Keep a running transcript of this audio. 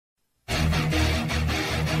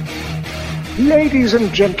ladies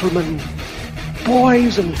and gentlemen,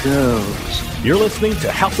 boys and girls. You're listening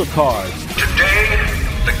to House of Cards. Today,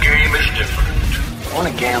 the game is different. I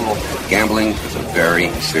want to gamble. Gambling is a very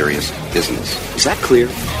serious business. Is that clear?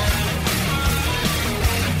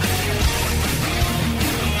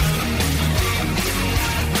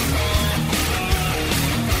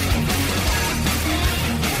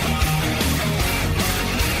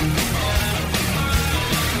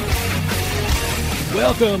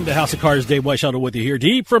 Welcome to House of Cards. Dave Weishuttle with you here,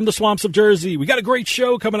 deep from the swamps of Jersey. We got a great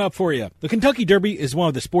show coming up for you. The Kentucky Derby is one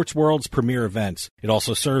of the sports world's premier events. It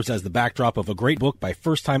also serves as the backdrop of a great book by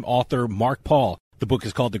first-time author Mark Paul. The book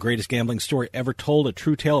is called The Greatest Gambling Story Ever Told, a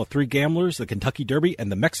true tale of three gamblers, the Kentucky Derby,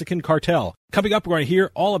 and the Mexican Cartel. Coming up, we're going to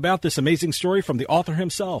hear all about this amazing story from the author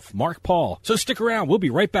himself, Mark Paul. So stick around. We'll be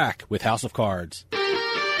right back with House of Cards.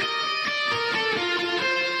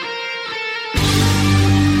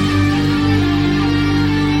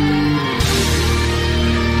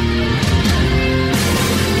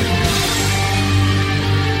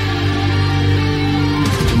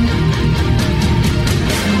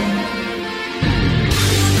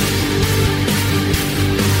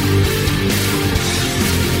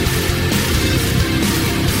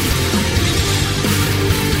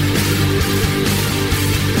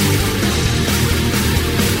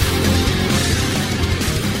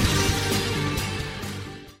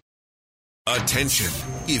 Attention.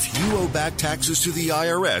 If you owe back taxes to the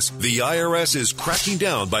IRS is cracking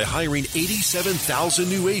down by hiring 87,000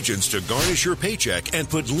 new agents to garnish your paycheck and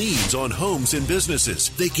put liens on homes and businesses.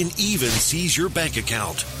 They can even seize your bank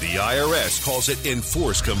account. The IRS calls it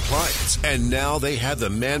enforced compliance, and now they have the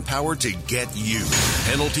manpower to get you.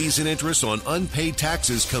 Penalties and interest on unpaid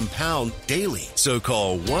taxes compound daily. So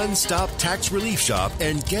call One Stop Tax Relief Shop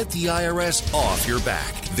and get the IRS off your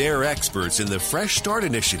back. They're experts in the Fresh Start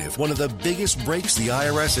Initiative, one of the biggest breaks the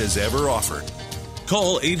IRS has ever offered.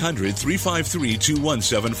 Call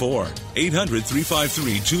 800-353-2174.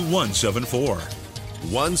 800-353-2174.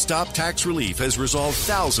 One Stop Tax Relief has resolved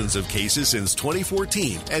thousands of cases since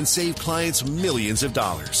 2014 and saved clients millions of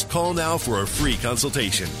dollars. Call now for a free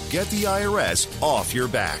consultation. Get the IRS off your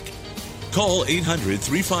back. Call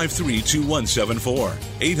 800-353-2174.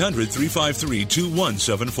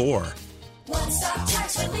 800-353-2174. One Stop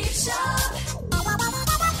Tax Relief Shop.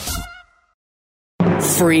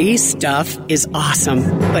 Free stuff is awesome,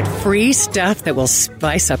 but free stuff that will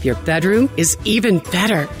spice up your bedroom is even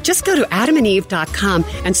better. Just go to adamandeve.com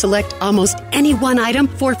and select almost any one item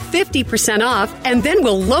for 50% off, and then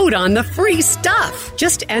we'll load on the free stuff.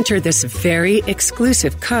 Just enter this very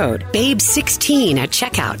exclusive code, BABE16 at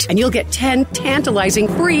checkout, and you'll get 10 tantalizing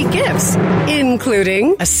free gifts,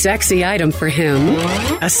 including a sexy item for him,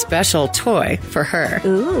 a special toy for her,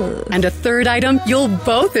 and a third item you'll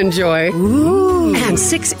both enjoy. And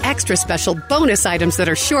 6 extra special bonus items that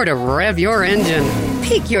are sure to rev your engine,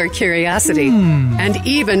 pique your curiosity, and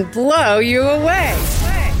even blow you away.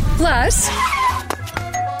 Plus,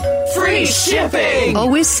 free shipping!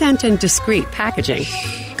 Always sent in discreet packaging.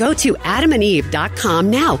 Go to adamandeve.com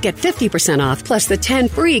now. Get 50% off plus the 10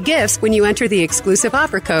 free gifts when you enter the exclusive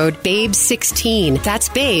offer code BABE16. That's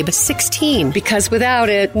BABE16, because without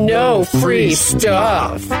it, no free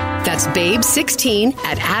stuff. That's BABE16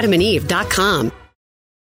 at adamandeve.com.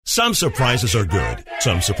 Some surprises are good,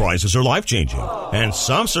 some surprises are life-changing, and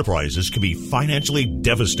some surprises can be financially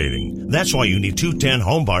devastating. That's why you need 210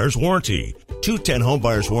 Home Buyer's Warranty. 210 Home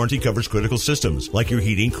Buyer's Warranty covers critical systems like your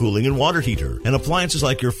heating, cooling, and water heater, and appliances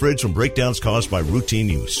like your fridge from breakdowns caused by routine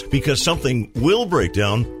use. Because something will break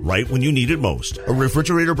down right when you need it most. A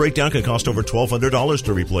refrigerator breakdown can cost over $1,200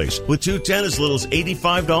 to replace, with 210 as little as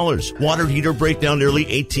 $85. Water heater breakdown nearly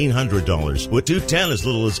 $1,800, with 210 as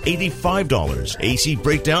little as $85. AC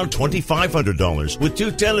breakdown $2,500, with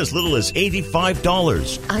 210 as little as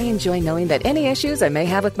 $85. I enjoy knowing that any issues I may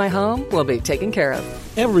have with my home will be taken care of.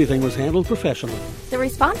 Everything was handled professionally. The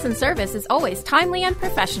response and service is always timely and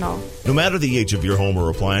professional. No matter the age of your home or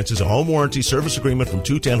appliances, a home warranty service agreement from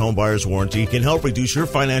 210 Home Buyer's Warranty can help reduce your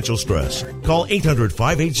financial stress. Call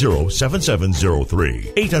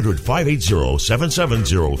 800-580-7703.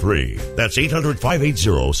 800-580-7703. That's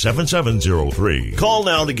 800-580-7703. Call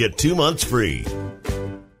now to get 2 months free.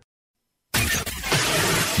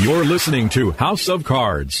 You're listening to House of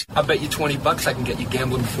Cards. I bet you $20 I can get you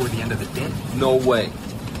gambling before the end of the day. No way.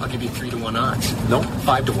 I'll give you 3-1 odds. No.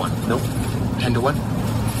 5-1. No. 10-1.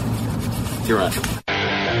 You're on.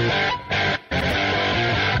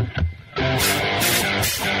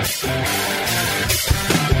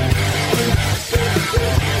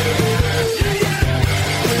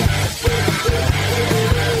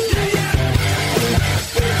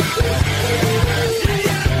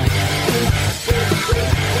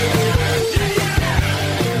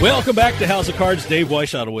 Welcome back to House of Cards. Dave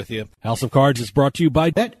Weishaupt with you. House of Cards is brought to you by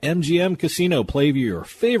BetMGM Casino. Play your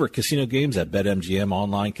favorite casino games at BetMGM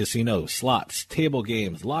Online Casino. Slots, table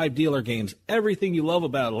games, live dealer games, everything you love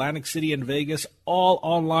about Atlantic City and Vegas, all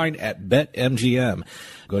online at BetMGM.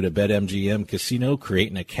 Go to BetMGM Casino, create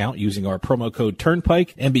an account using our promo code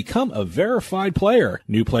Turnpike, and become a verified player.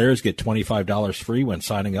 New players get $25 free when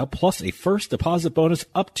signing up, plus a first deposit bonus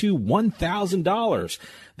up to $1,000.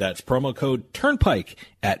 That's promo code Turnpike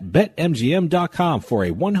at BetMGM.com for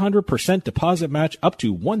a 100% deposit match up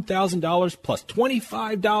to $1,000 plus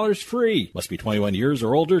 $25 free. Must be 21 years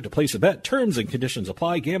or older to place a bet. Terms and conditions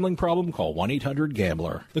apply. Gambling problem? Call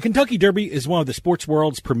 1-800-GAMBLER. The Kentucky Derby is one of the sports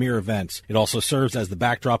world's premier events. It also serves as the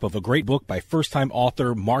backdrop of a great book by first-time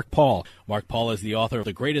author Mark Paul. Mark Paul is the author of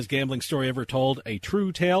The Greatest Gambling Story Ever Told, a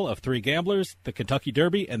true tale of three gamblers, the Kentucky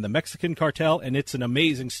Derby, and the Mexican cartel, and it's an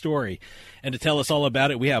amazing story. And to tell us all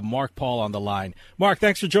about it, we have Mark Paul on the line. Mark,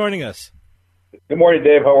 thanks for joining us. Good morning,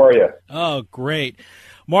 Dave. How are you? Oh, great.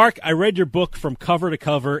 Mark, I read your book from cover to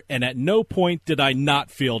cover, and at no point did I not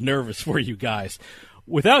feel nervous for you guys.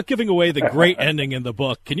 Without giving away the great ending in the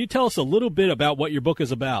book, can you tell us a little bit about what your book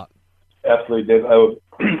is about? Absolutely, Dave.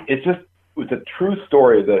 It was a true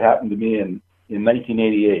story that happened to me in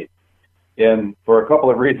 1988, and for a couple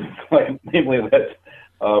of reasons, namely that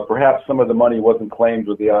perhaps some of the money wasn't claimed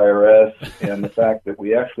with the IRS, and the fact that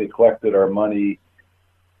we actually collected our money,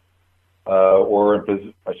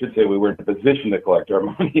 I should say we were in a position to collect our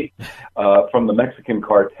money from the Mexican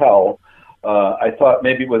cartel. I thought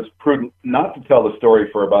maybe it was prudent not to tell the story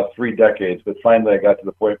for about 3 decades, but finally I got to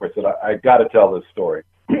the point where I said, I got to tell this story.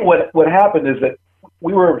 What happened is that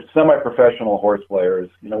we were semi-professional horse players.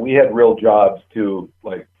 You know, we had real jobs too,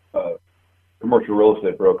 like commercial real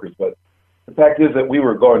estate brokers, but the fact is that we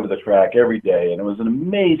were going to the track every day, and it was an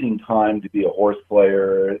amazing time to be a horse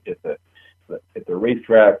player at the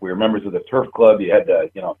racetrack. We were members of the turf club. You had to,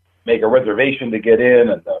 make a reservation to get in,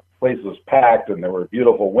 and the place was packed, and there were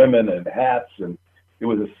beautiful women and hats, and it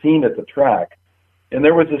was a scene at the track. And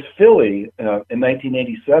there was this filly in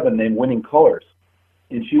 1987 named Winning Colors,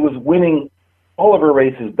 and she was winning all of her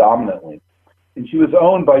races dominantly. And she was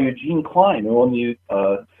owned by Eugene Klein, who owned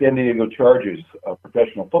the San Diego Chargers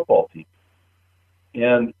professional football team.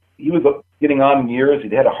 And he was getting on in years.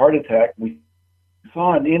 He'd had a heart attack. We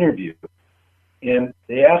saw an interview, and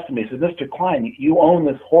they asked him, he said, Mr. Klein, you own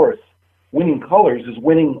this horse. Winning Colors is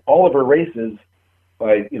winning all of her races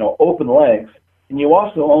by, open legs, and you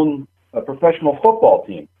also own a professional football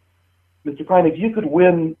team. Mr. Klein, if you could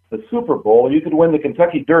win the Super Bowl, or you could win the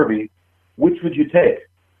Kentucky Derby, which would you take?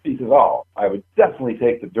 He says, I would definitely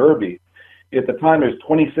take the Derby. At the time, there's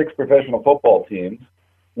 26 professional football teams.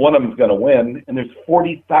 One of them's going to win, and there's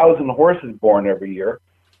 40,000 horses born every year.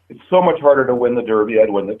 It's so much harder to win the Derby. I'd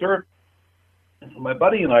win the Derby. And so my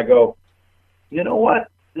buddy and I go, you know what?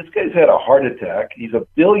 This guy's had a heart attack. He's a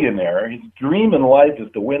billionaire. His dream in life is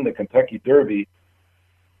to win the Kentucky Derby.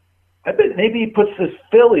 I bet maybe he puts this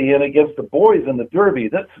filly in against the boys in the Derby.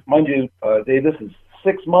 That's, mind you, Dave, this is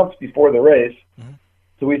 6 months before the race. Mm-hmm.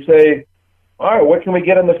 So we say, all right, what can we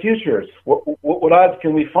get in the futures? What odds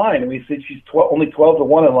can we find? And we see she's only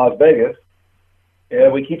 12-1 in Las Vegas.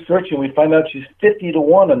 And we keep searching. We find out she's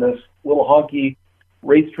 50-1 in this little honky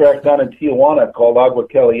racetrack down in Tijuana called Agua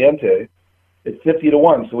Caliente. It's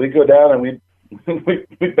 50-1. So we go down and we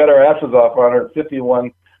bet our asses off on her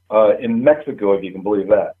 50-1 in Mexico, if you can believe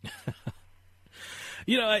that.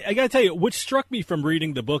 I got to tell you, what struck me from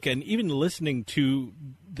reading the book and even listening to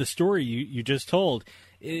the story you just told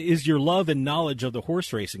is your love and knowledge of the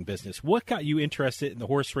horse racing business. What got you interested in the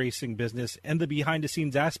horse racing business and the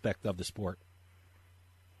behind-the-scenes aspect of the sport?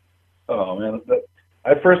 Oh, man.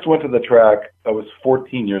 I first went to the track, I was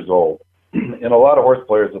 14 years old. And a lot of horse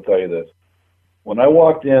players will tell you this. When I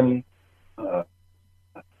walked in to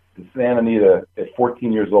Santa Anita at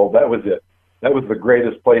 14 years old, that was it. That was the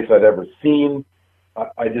greatest place I'd ever seen.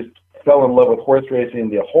 I just fell in love with horse racing.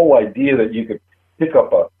 The whole idea that you could pick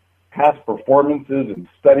up past performances and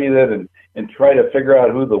study it and try to figure out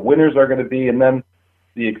who the winners are going to be. And then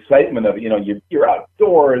the excitement of, you're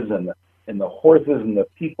outdoors and the horses and the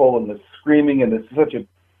people and the screaming, and it's such a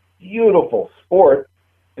beautiful sport.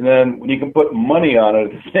 And then when you can put money on it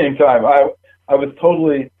at the same time, I was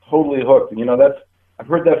totally hooked. And, I've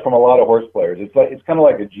heard that from a lot of horse players. It's kind of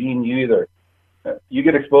like a gene. You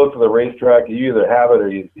get exposed to the racetrack, you either have it or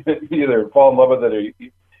you either fall in love with it or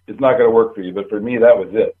it's not going to work for you. But for me, that was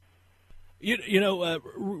it.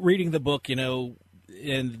 Reading the book,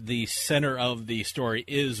 in the center of the story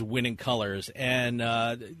is Winning Colors, and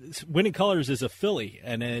Winning Colors is a filly,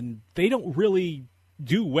 and they don't really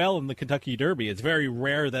do well in the Kentucky Derby. It's very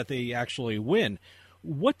rare that they actually win.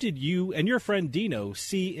 What did you and your friend Dino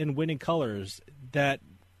see in Winning Colors that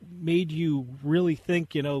made you really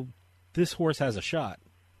think, this horse has a shot?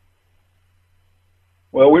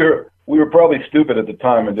 Well, we were probably stupid at the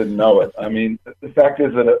time and didn't know it. I mean, the fact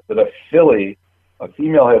is that a filly, a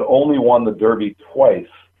female, had only won the Derby twice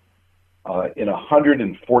in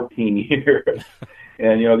 114 years.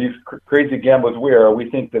 And, these crazy gamblers we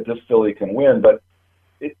think that this filly can win. But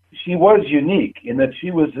she was unique in that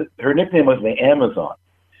her nickname was the Amazon.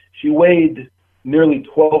 She weighed nearly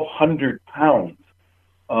 1,200 pounds.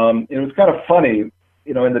 It was kind of funny,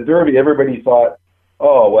 in the Derby, everybody thought,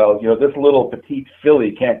 oh, well, this little petite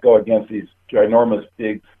filly can't go against these ginormous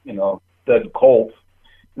big, stud colts.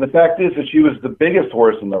 And the fact is that she was the biggest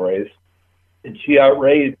horse in the race, and she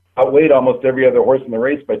outweighed almost every other horse in the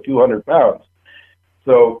race by 200 pounds.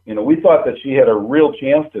 So, we thought that she had a real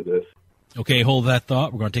chance to this. Okay, hold that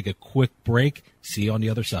thought. We're going to take a quick break. See you on the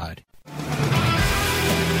other side.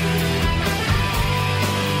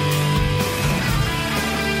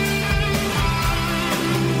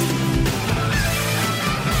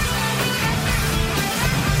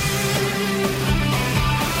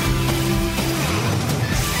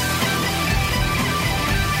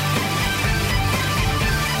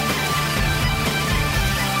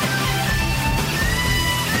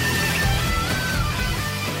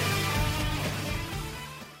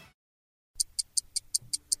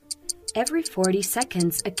 Every 40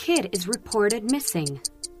 seconds, a kid is reported missing.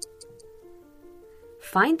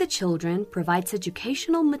 Find the Children provides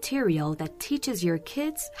educational material that teaches your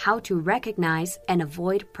kids how to recognize and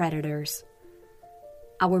avoid predators.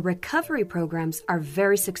 Our recovery programs are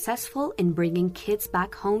very successful in bringing kids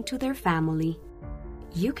back home to their family.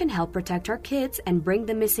 You can help protect our kids and bring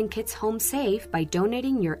the missing kids home safe by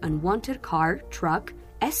donating your unwanted car, truck,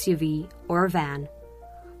 SUV, or van,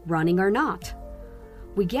 running or not.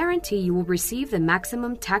 We guarantee you will receive the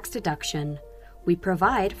maximum tax deduction. We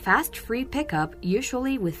provide fast free pickup,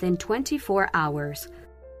 usually within 24 hours.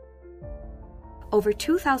 Over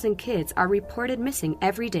 2,000 kids are reported missing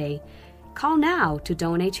every day. Call now to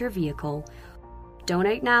donate your vehicle.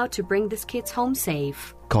 Donate now to bring these kids home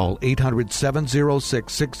safe. Call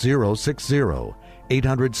 800-706-6060.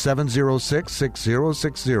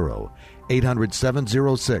 800-706-6060.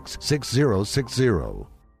 800-706-6060.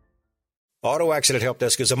 Auto Accident Help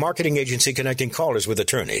Desk is a marketing agency connecting callers with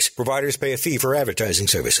attorneys. Providers pay a fee for advertising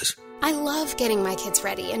services. I love getting my kids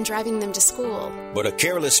ready and driving them to school. But a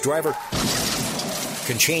careless driver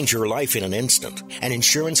can change your life in an instant, and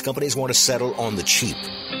insurance companies want to settle on the cheap.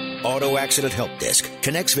 Auto Accident Help Desk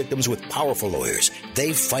connects victims with powerful lawyers.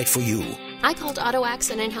 They fight for you. I called Auto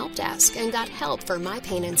Accident Help Desk and got help for my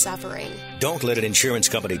pain and suffering. Don't let an insurance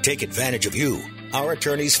company take advantage of you. Our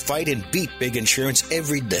attorneys fight and beat big insurance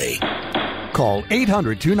every day. Call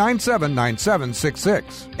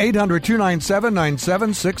 800-297-9766.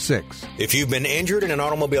 800-297-9766. If you've been injured in an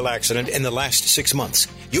automobile accident in the last 6 months,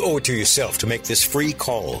 you owe it to yourself to make this free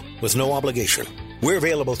call with no obligation. We're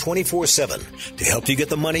available 24/7 to help you get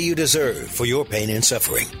the money you deserve for your pain and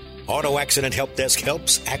suffering. Auto Accident Help Desk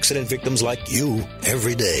helps accident victims like you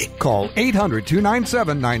every day. Call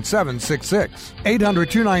 800-297-9766.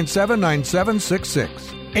 800-297-9766.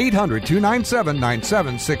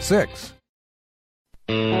 800-297-9766.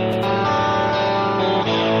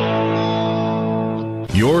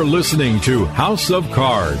 You're listening to House of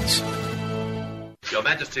Cards. Your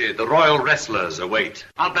Majesty, the royal wrestlers await.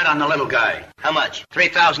 I'll bet on the little guy. How much?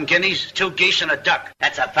 3,000 guineas, 2 geese, and a duck.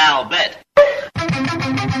 That's a foul bet.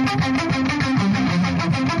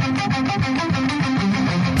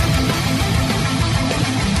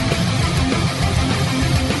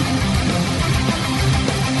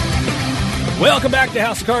 Welcome back to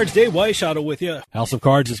House of Cards. Dave Weishaupt with you. House of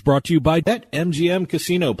Cards is brought to you by BetMGM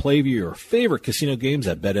Casino. Play your favorite casino games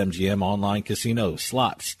at BetMGM Online Casino.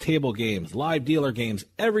 Slots, table games, live dealer games,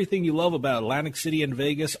 everything you love about Atlantic City and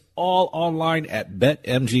Vegas, all online at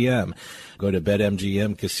BetMGM. Go to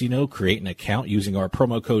BetMGM Casino, create an account using our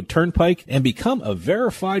promo code Turnpike, and become a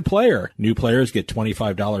verified player. New players get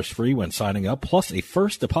 $25 free when signing up, plus a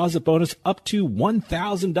first deposit bonus up to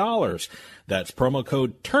 $1,000. That's promo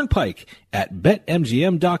code Turnpike at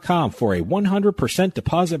BetMGM.com for a 100%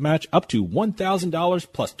 deposit match up to $1,000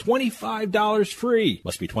 plus $25 free.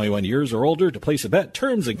 Must be 21 years or older to place a bet.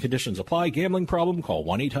 Terms and conditions apply. Gambling problem? Call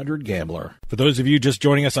 1-800-GAMBLER. For those of you just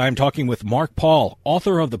joining us, I am talking with Mark Paul,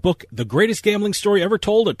 author of the book The Greatest Gambling Story Ever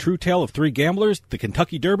Told, A True Tale of Three Gamblers, the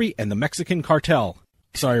Kentucky Derby, and the Mexican Cartel.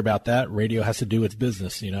 Sorry about that. Radio has to do its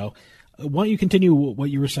business, you know. Why don't you continue what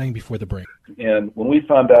you were saying before the break? And when we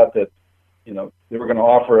found out that they were going to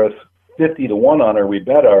offer us 50 to 1 on her, we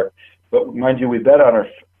bet her. But mind you, we bet on her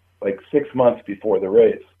like 6 months before the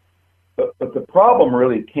race. But the problem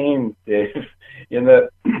really came, Dave, in that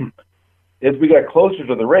as we got closer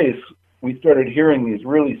to the race, we started hearing these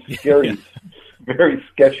really scary, very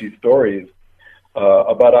sketchy stories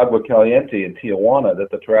about Agua Caliente in Tijuana,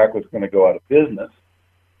 that the track was going to go out of business.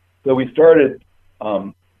 So we started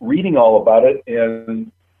reading all about it,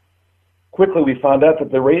 and quickly we found out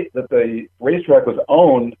that the racetrack was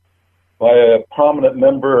owned by a prominent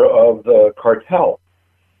member of the cartel.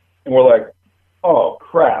 And we're like, oh,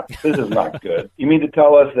 crap, this is not good. You mean to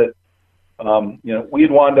tell us that, we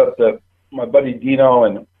had wound up, my buddy Dino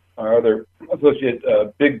and our other associate,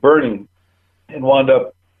 Big Bernie, and wound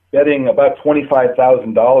up betting about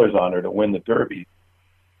 $25,000 on her to win the Derby.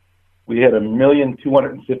 We had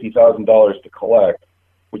 $1,250,000 to collect,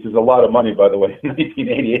 which is a lot of money, by the way, in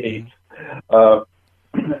 1988.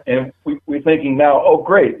 And we're thinking now, oh,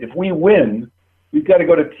 great, if we win, we've got to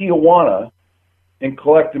go to Tijuana and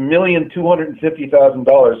collect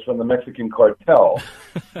 $1,250,000 from the Mexican cartel.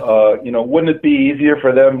 Wouldn't it be easier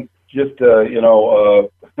for them just to,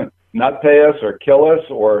 not pay us or kill us,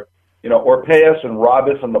 or pay us and rob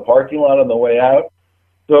us in the parking lot on the way out?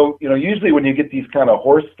 So, usually when you get these kind of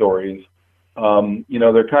horse stories,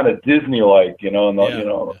 they're kind of Disney-like, and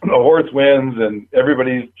the horse wins and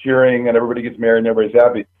everybody's cheering and everybody gets married and everybody's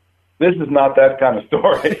happy. This is not that kind of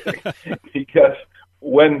story because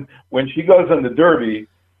when she goes in the Derby,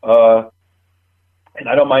 and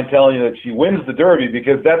I don't mind telling you that she wins the Derby,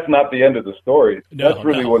 because that's not the end of the story. That's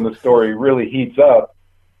really when the story really heats up,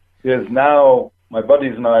 is now my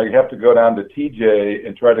buddies and I have to go down to TJ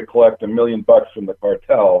and try to collect $1 million from the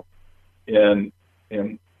cartel. And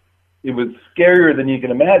it was scarier than you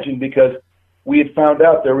can imagine, because we had found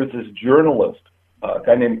out there was this journalist, a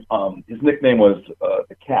guy named, his nickname was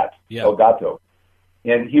the Cat, El Gato.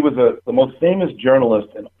 And he was the most famous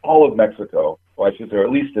journalist in all of Mexico, or I should say, or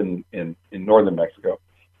at least in northern Mexico.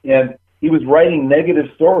 And he was writing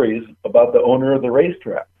negative stories about the owner of the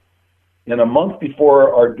racetrack. And a month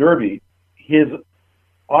before our Derby, his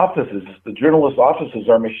offices, the journalist's offices,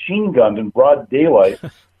 are machine gunned in broad daylight,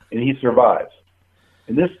 and he survives.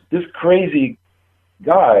 And this crazy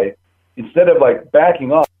guy, instead of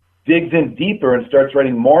backing off, digs in deeper and starts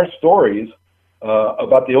writing more stories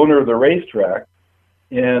about the owner of the racetrack.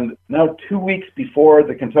 And now 2 weeks before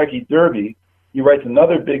the Kentucky Derby, he writes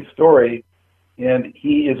another big story, and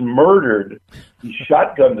he is murdered. He's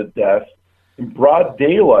shotgunned to death in broad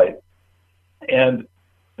daylight. And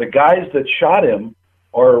the guys that shot him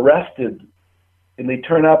are arrested, and they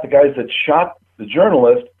turn out the guys that shot the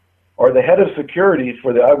journalist are the head of security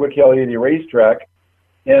for the Agua Caliente racetrack,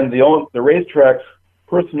 and the racetrack's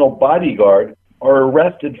personal bodyguard are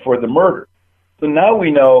arrested for the murder. So now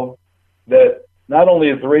we know that not only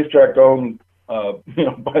is the racetrack owned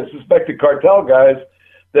by suspected cartel guys,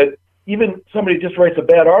 that even somebody just writes a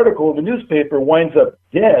bad article in the newspaper, winds up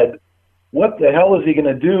dead. What the hell is he going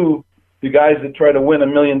to do to guys that try to win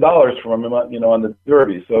 $1 million from him, on the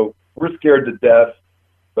Derby? So we're scared to death.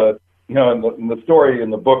 But and the story in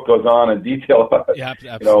the book goes on in detail about it. Yeah,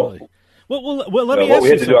 absolutely. Well, let me ask you what we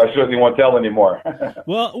had to do, I certainly won't tell anymore.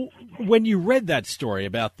 Well, when you read that story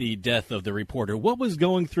about the death of the reporter, what was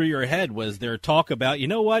going through your head? Was there talk about,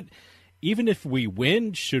 what, even if we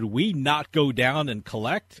win, should we not go down and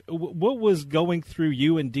collect? What was going through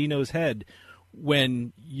you and Dino's head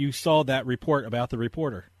when you saw that report about the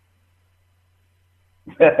reporter?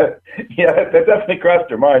 Yeah, that definitely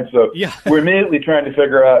crossed our mind. So we're immediately trying to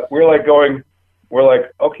figure out, we're like,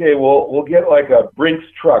 okay, we'll get a Brinks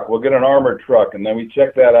truck. We'll get an armored truck. And then we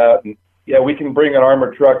check that out. And we can bring an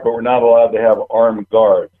armored truck, but we're not allowed to have armed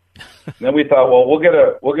guards. And then we thought, well, we'll get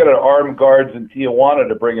an armed guards in Tijuana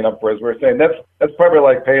to bring it up for us. We're saying that's probably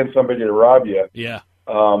like paying somebody to rob you. Yeah.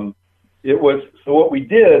 It was, so what we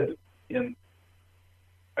did, I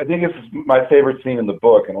think this is my favorite scene in the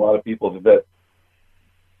book, and a lot of people's, is that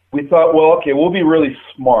we thought, well, okay, we'll be really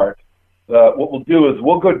smart. What we'll do is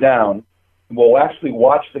we'll go down and we'll actually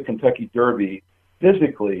watch the Kentucky Derby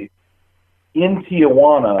physically in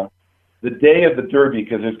Tijuana the day of the Derby,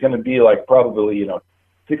 because there's going to be probably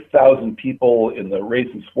 6,000 people in the race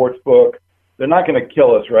and sports book. They're not going to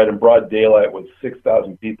kill us right in broad daylight with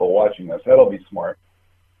 6,000 people watching us. That'll be smart.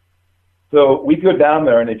 So we go down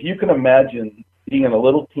there, and if you can imagine being in a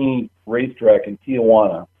little teeny racetrack in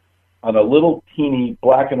Tijuana on a little teeny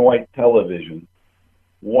black and white television,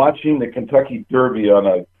 watching the Kentucky Derby on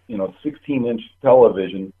a 16-inch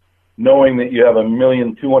television, knowing that you have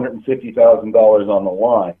 $1,250,000 on the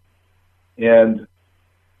line. And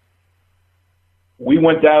we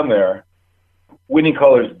went down there. Winning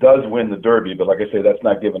Colors does win the Derby, but like I say, that's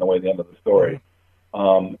not giving away the end of the story.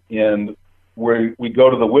 And we go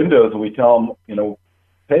to the windows and we tell them, you know,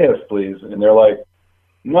 pay us, please. And they're like,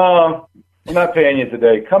 no, we're not paying you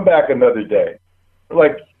today. Come back another day. We're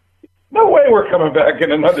like, no way we're coming back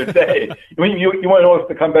in another day. I mean, you want us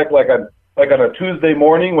to come back like on a Tuesday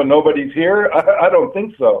morning when nobody's here? I don't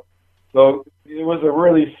think so. So it was a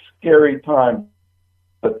really scary time.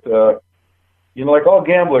 But, you know, like all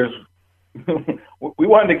gamblers, we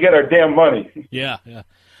wanted to get our damn money. Yeah.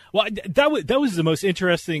 Well, that was the most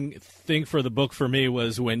interesting thing for the book for me,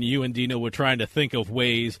 was when you and Dino were trying to think of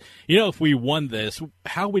ways, you know, if we won this,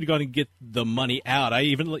 how are we going to get the money out?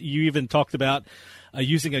 You even talked about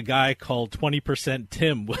using a guy called 20%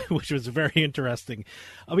 Tim, which was very interesting.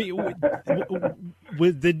 I mean,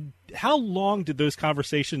 how long did those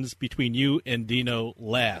conversations between you and Dino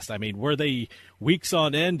last? I mean, were they weeks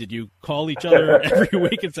on end? Did you call each other every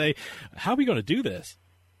week and say, how are we going to do this?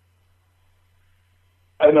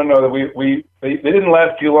 I don't know. They didn't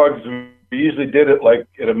last too long, because we usually did it like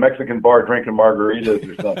at a Mexican bar drinking margaritas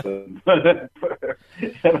or something.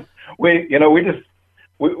 We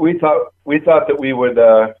thought that we would,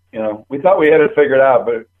 we thought we had it figured out,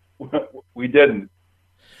 but we didn't.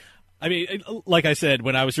 I mean, like I said,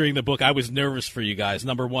 when I was reading the book, I was nervous for you guys.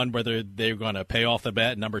 Number one, whether they were going to pay off the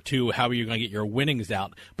bet. Number two, how are you going to get your winnings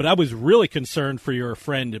out? But I was really concerned for your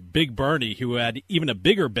friend Big Bernie, who had even a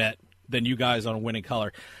bigger bet than you guys on a winning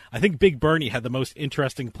color. I think Big Bernie had the most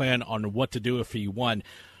interesting plan on what to do if he won.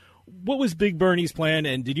 What was Big Bernie's plan,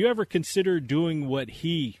 and did you ever consider doing what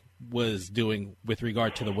he was doing with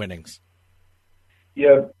regard to the winnings?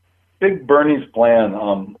 Yeah, Big Bernie's plan,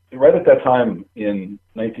 right at that time in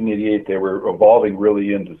 1988, they were evolving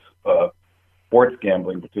really into sports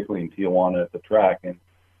gambling, particularly in Tijuana at the track. And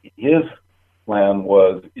his plan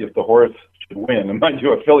was, if the horse should win, and mind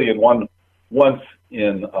you, Affiliate won once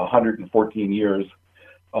in 114 years,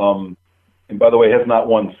 and by the way, has not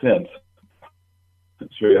won since. To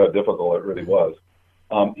show you how difficult it really was.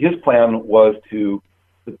 His plan was to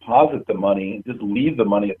deposit the money and just leave the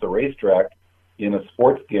money at the racetrack in a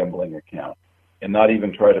sports gambling account, and not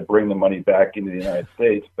even try to bring the money back into the United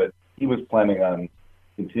States. But he was planning on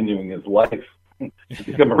continuing his life,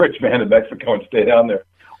 become a rich man in Mexico and stay down there.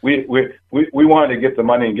 We wanted to get the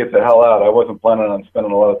money and get the hell out. I wasn't planning on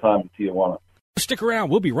spending a lot of time in Tijuana. Stick around.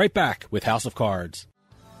 We'll be right back with House of Cards.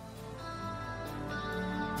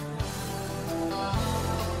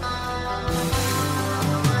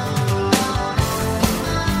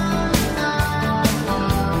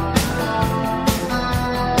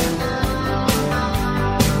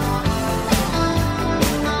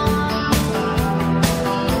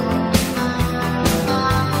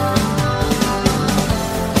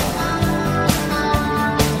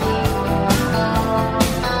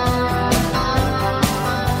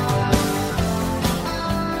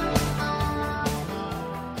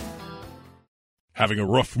 Having a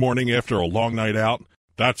rough morning after a long night out?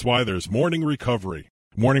 That's why there's Morning Recovery.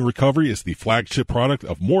 Morning Recovery is the flagship product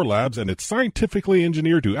of More Labs, and it's scientifically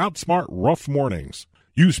engineered to outsmart rough mornings.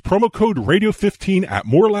 Use promo code Radio15 at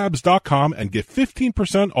morelabs.com and get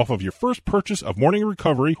 15% off of your first purchase of Morning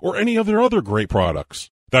Recovery or any of their other great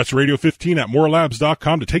products. That's Radio15 at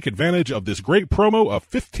morelabs.com to take advantage of this great promo of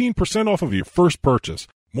 15% off of your first purchase.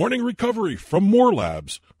 Morning Recovery from More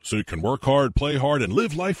Labs, so you can work hard, play hard, and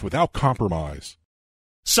live life without compromise.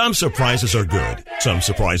 Some surprises are good, some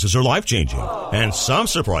surprises are life-changing, and some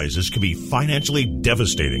surprises can be financially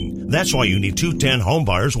devastating. That's why you need 210 Home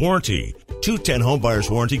Buyer's Warranty. 210 Home Buyer's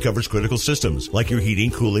Warranty covers critical systems like your heating,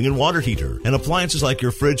 cooling, and water heater, and appliances like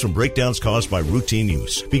your fridge from breakdowns caused by routine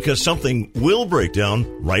use. Because something will break down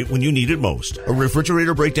right when you need it most. A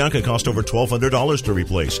refrigerator breakdown can cost over $1,200 to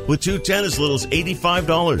replace, with 210 as little as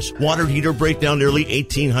 $85. Water heater breakdown nearly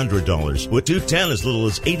 $1,800, with 210 as little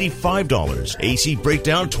as $85. AC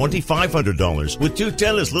breakdown $2,500, with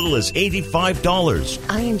 210 as little as $85.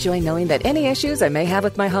 I enjoy knowing that any issues I may have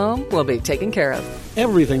with my home will be taken care of.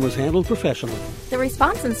 Everything was handled professionally. The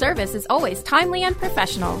response and service is always timely and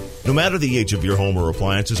professional. No matter the age of your home or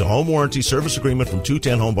appliances, a home warranty service agreement from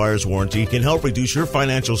 210 Home Buyer's Warranty can help reduce your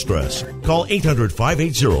financial stress. Call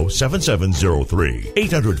 800-580-7703.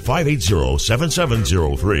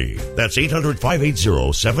 800-580-7703. That's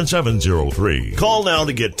 800-580-7703. Call now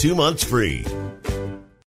to get 2 months free.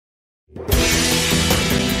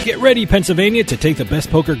 Get ready, Pennsylvania, to take the best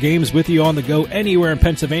poker games with you on the go anywhere in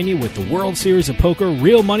Pennsylvania with the World Series of Poker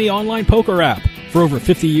Real Money Online Poker app. For over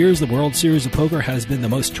 50 years, the World Series of Poker has been the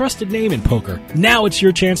most trusted name in poker. Now it's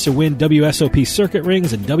your chance to win WSOP circuit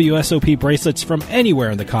rings and WSOP bracelets from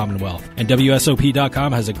anywhere in the Commonwealth. And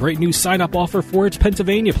WSOP.com has a great new sign-up offer for its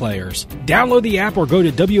Pennsylvania players. Download the app or go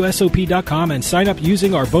to WSOP.com and sign up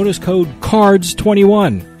using our bonus code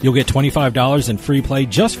CARDS21. You'll get $25 in free play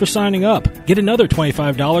just for signing up. Get another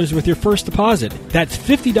 $25 with your first deposit. That's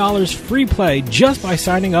 $50 free play just by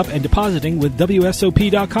signing up and depositing with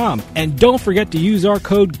WSOP.com. And don't forget to use our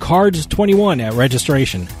code CARDS21 at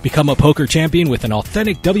registration. Become a poker champion with an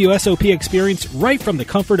authentic WSOP experience right from the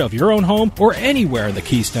comfort of your own home or anywhere in the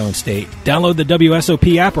Keystone State. Download the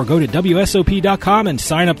WSOP app or go to WSOP.com and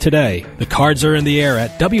sign up today. The cards are in the air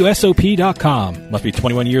at WSOP.com. Must be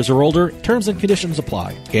 21 years or older. Terms and conditions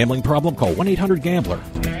apply. Gambling problem? Call 1-800-GAMBLER.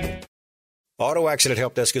 Auto Accident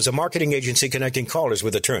Help Desk is a marketing agency connecting callers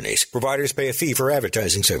with attorneys. Providers pay a fee for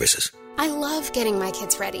advertising services. I love getting my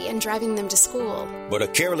kids ready and driving them to school. But a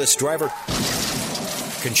careless driver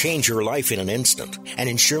can change your life in an instant, and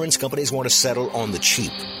insurance companies want to settle on the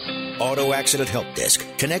cheap. Auto Accident Help Desk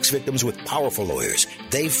connects victims with powerful lawyers.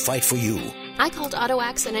 They fight for you. I called Auto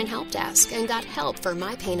Accident Help Desk and got help for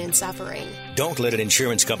my pain and suffering. Don't let an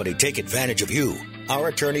insurance company take advantage of you. Our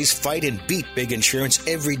attorneys fight and beat big insurance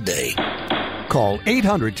every day. Call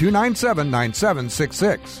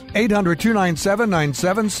 800-297-9766.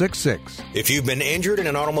 800-297-9766. If you've been injured in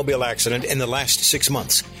an automobile accident in the last 6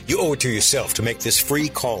 months, you owe it to yourself to make this free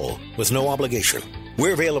call with no obligation.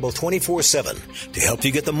 We're available 24/7 to help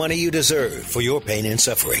you get the money you deserve for your pain and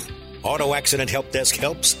suffering. Auto Accident Help Desk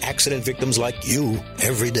helps accident victims like you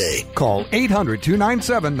every day. Call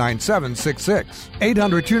 800-297-9766.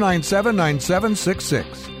 800-297-9766.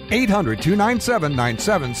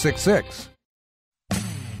 800-297-9766.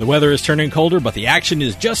 The weather is turning colder, but the action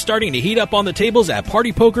is just starting to heat up on the tables at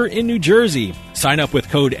Party Poker in New Jersey. Sign up with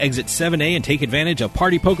code EXIT7A and take advantage of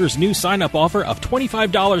Party Poker's new sign-up offer of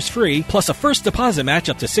 $25 free, plus a first deposit match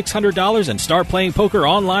up to $600 and start playing poker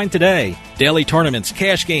online today. Daily tournaments,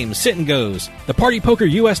 cash games, sit-and-goes. The Party Poker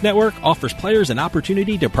U.S. network offers players an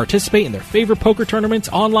opportunity to participate in their favorite poker tournaments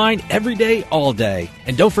online every day, all day.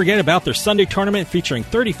 And don't forget about their Sunday tournament featuring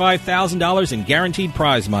 $35,000 in guaranteed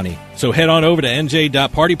prize money. So head on over to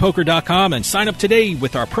nj.partypoker.com and sign up today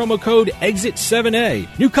with our promo code EXIT7A.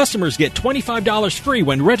 New customers get $25 free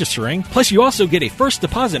when registering, plus you also get a first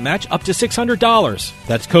deposit match up to $600.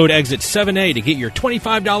 That's code EXIT7A to get your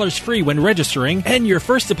 $25 free when registering and your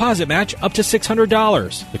first deposit match up to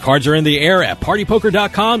 $600. The cards are in the air at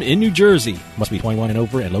partypoker.com in New Jersey. Must be 21 and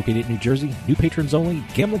over and located in New Jersey. New patrons only.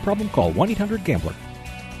 Gambling problem? Call 1-800-GAMBLER.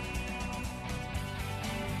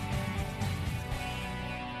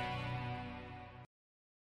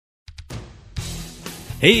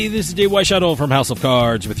 Hey, this is Jay Weishuttle from House of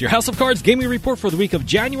Cards with your House of Cards gaming report for the week of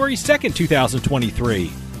January 2nd,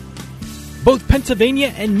 2023. Both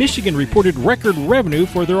Pennsylvania and Michigan reported record revenue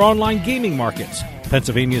for their online gaming markets.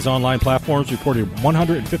 Pennsylvania's online platforms reported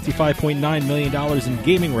 $155.9 million in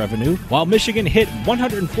gaming revenue, while Michigan hit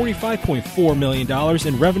 $145.4 million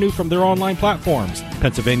in revenue from their online platforms.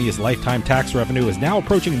 Pennsylvania's lifetime tax revenue is now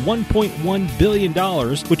approaching $1.1 billion,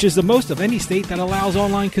 which is the most of any state that allows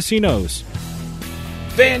online casinos.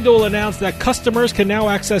 FanDuel announced that customers can now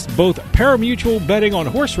access both pari-mutuel betting on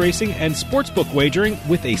horse racing and sportsbook wagering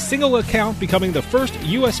with a single account, becoming the first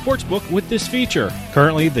U.S. sportsbook with this feature.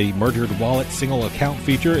 Currently, the merged wallet single account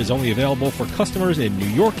feature is only available for customers in New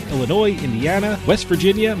York, Illinois, Indiana, West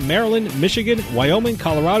Virginia, Maryland, Michigan, Wyoming,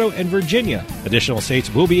 Colorado, and Virginia. Additional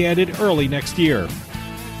states will be added early next year.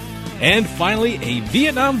 And finally, a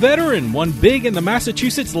Vietnam veteran won big in the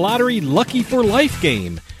Massachusetts Lottery Lucky for Life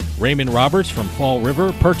game. Raymond Roberts from Fall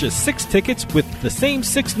River purchased 6 tickets with the same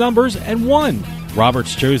 6 numbers and won.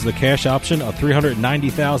 Roberts chose the cash option of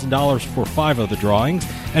 $390,000 for 5 of the drawings,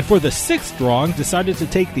 and for the 6th drawing decided to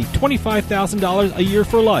take the $25,000 a year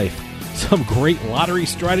for life. Some great lottery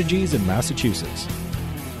strategies in Massachusetts.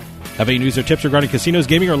 Have any news or tips regarding casinos,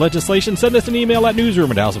 gaming, or legislation? Send us an email at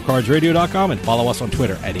newsroom@houseofcardsradio.com and follow us on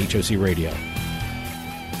Twitter at HOC Radio.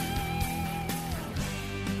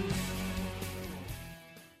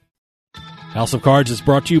 House of Cards is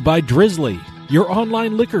brought to you by Drizzly, your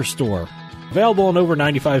online liquor store. Available in over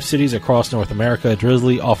 95 cities across North America,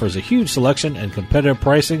 Drizzly offers a huge selection and competitive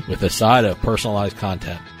pricing with a side of personalized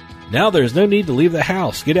content. Now there's no need to leave the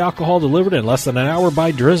house. Get alcohol delivered in less than an hour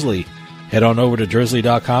by Drizzly. Head on over to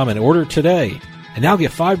drizzly.com and order today. And now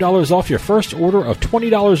get $5 off your first order of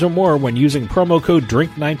 $20 or more when using promo code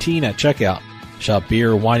DRINK19 at checkout. Shop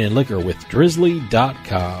beer, wine, and liquor with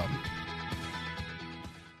drizzly.com.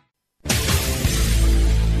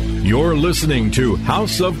 You're listening to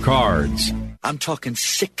House of Cards. I'm talking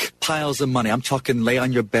sick piles of money. I'm talking lay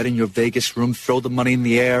on your bed in your Vegas room, throw the money in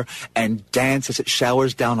the air, and dance as it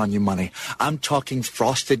showers down on you money. I'm talking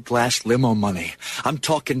frosted glass limo money. I'm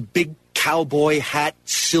talking big cowboy hat,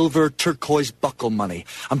 silver turquoise buckle money.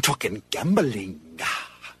 I'm talking gambling.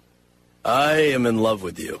 I am in love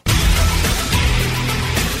with you.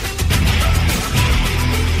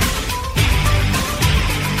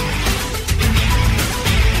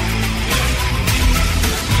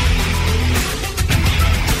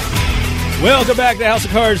 Welcome back to House of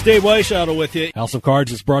Cards. Dave Weishaupt with you. House of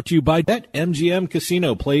Cards is brought to you by BetMGM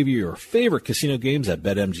Casino. Play your favorite casino games at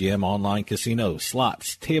BetMGM Online Casino.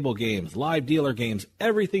 Slots, table games, live dealer games,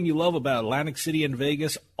 everything you love about Atlantic City and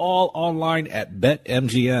Vegas, all online at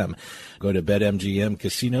BetMGM. Go to BetMGM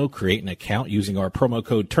Casino, create an account using our promo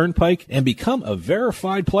code Turnpike, and become a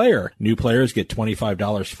verified player. New players get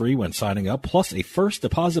 $25 free when signing up, plus a first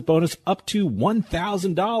deposit bonus up to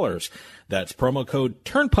 $1,000. That's promo code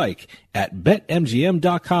Turnpike at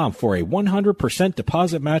BetMGM.com for a 100%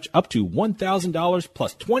 deposit match up to $1,000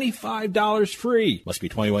 plus $25 free. Must be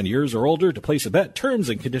 21 years or older to place a bet. Terms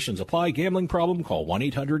and conditions apply. Gambling problem? Call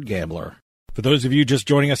 1-800-GAMBLER. For those of you just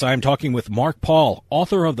joining us, I am talking with Mark Paul,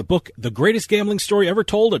 author of the book The Greatest Gambling Story Ever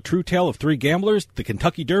Told, A True Tale of Three Gamblers, the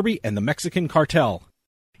Kentucky Derby, and the Mexican Cartel.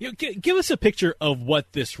 Give us a picture of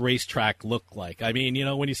what this racetrack looked like. I mean,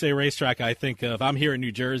 when you say racetrack, I think of, I'm here in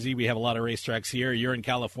New Jersey. We have a lot of racetracks here. You're in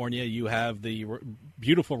California. You have the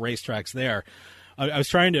beautiful racetracks there. I was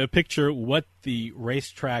trying to picture what the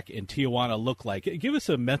racetrack in Tijuana looked like. Give us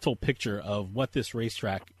a mental picture of what this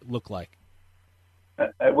racetrack looked like.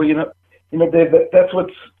 Well, Dave, that's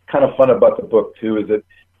what's kind of fun about the book, too, is that,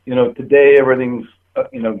 today everything's,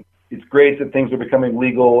 it's great that things are becoming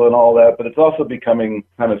legal and all that, but it's also becoming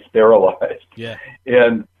kind of sterilized. Yeah.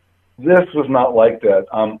 And this was not like that.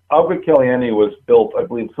 Albert Caliente was built, I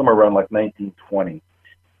believe, somewhere around like 1920.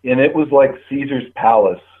 And it was like Caesar's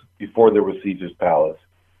Palace before there was Caesar's Palace.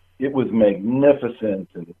 It was magnificent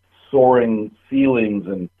and soaring ceilings,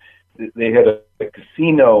 and they had a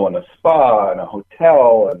casino and a spa and a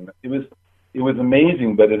hotel, and it was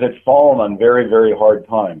amazing, but it had fallen on very, very hard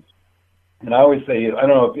times. And I always say, I don't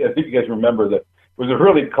know if you guys remember that there was a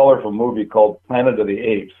really colorful movie called Planet of the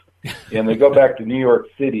Apes, and they go back to New York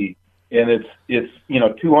City, and it's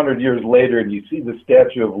 200 years later, and you see the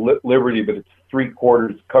Statue of Liberty, but it's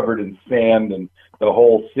 3/4 covered in sand, and the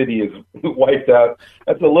whole city is wiped out.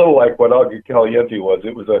 That's a little like what Albert Caliente was.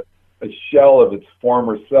 It was a shell of its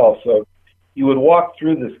former self. So you would walk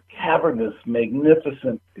through this cavernous,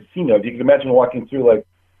 magnificent casino. If you can imagine walking through like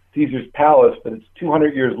Caesar's Palace, but it's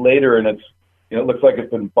 200 years later, and it's it looks like it's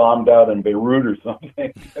been bombed out in Beirut or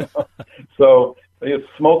something. So they have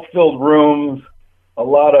smoke-filled rooms, a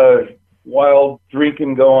lot of wild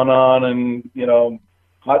drinking going on, and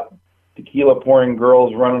hot tequila pouring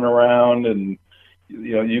girls running around, and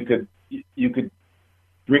you could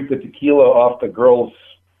drink the tequila off the girls'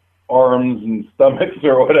 arms and stomachs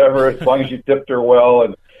or whatever, as long as you tipped her well.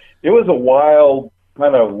 And it was a wild,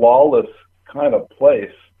 kind of lawless kind of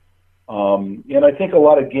place. And I think a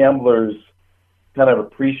lot of gamblers kind of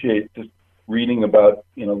appreciate just reading about,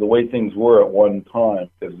 the way things were at one time.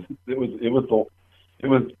 It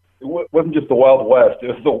wasn't just the Wild West.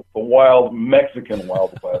 It was the wild Mexican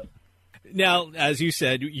Wild West. Now, as you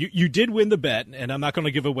said, you did win the bet, and I'm not going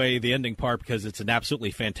to give away the ending part because it's an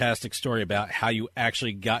absolutely fantastic story about how you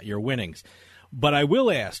actually got your winnings. But I will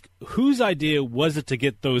ask, whose idea was it to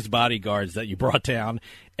get those bodyguards that you brought down?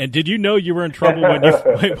 And did you know you were in trouble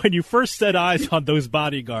when you first set eyes on those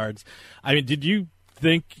bodyguards? I mean, did you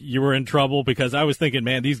think you were in trouble? Because I was thinking,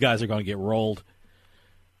 man, these guys are going to get rolled.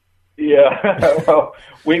 Yeah, well,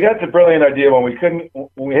 we got the brilliant idea when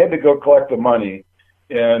we had to go collect the money,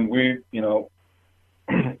 and we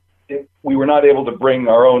were not able to bring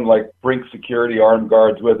our own Brink security armed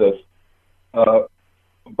guards with us. A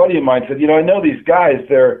buddy of mine said, I know these guys,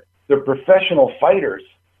 they're professional fighters,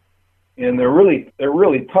 and they're really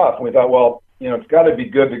tough. And we thought, well, it's got to be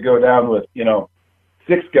good to go down with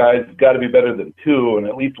 6 guys. It's got to be better than 2, and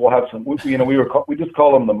at least we'll have some. We just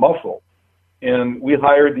call them the muscle. And we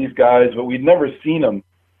hired these guys, but we'd never seen them.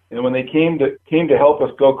 And when they came to help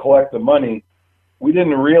us go collect the money, we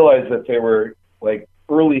didn't realize that they were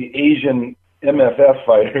early Asian MFF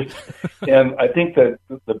fighters. And I think that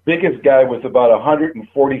the biggest guy was about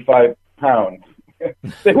 145 pounds.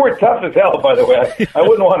 They were tough as hell, by the way. I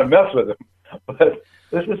wouldn't want to mess with them. But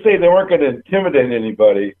let's just say they weren't going to intimidate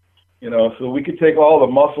anybody. So we could take all the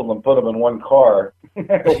muscle and put them in one car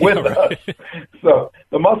with us. So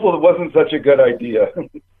the muscle wasn't such a good idea.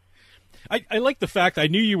 I like the fact I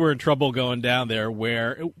knew you were in trouble going down there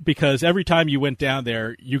because every time you went down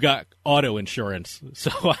there, you got auto insurance.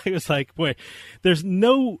 So I was like, boy, there's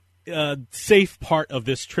no safe part of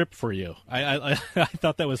this trip for you. I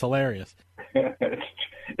thought that was hilarious.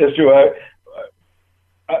 It's true.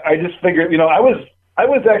 I just figured, I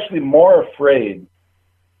was actually more afraid,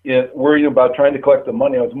 worried about trying to collect the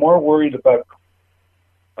money. I was more worried about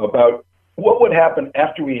what would happen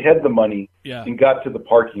after we had the money and got to the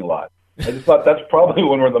parking lot. I just thought that's probably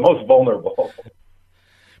when we're the most vulnerable.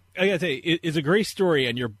 I gotta say, it's a great story,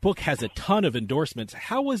 and your book has a ton of endorsements.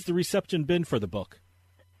 How has the reception been for the book?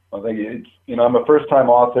 Well, thank you. I'm a first-time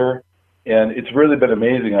author, and it's really been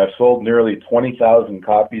amazing. I've sold nearly 20,000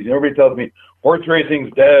 copies. Everybody tells me horse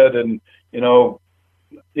racing's dead, and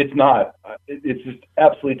it's not. It's just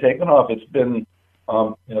absolutely taken off. It's been,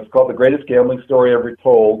 it's called The Greatest Gambling Story Ever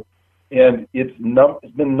Told, and it's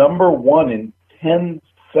been number one in 10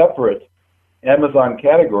 separate Amazon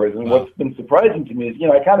categories. And what's been surprising to me is,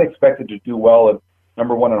 I kind of expected to do well at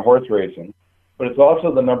number one in horse racing, but it's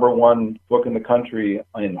also the number one book in the country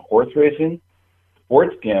in horse racing,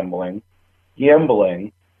 sports gambling,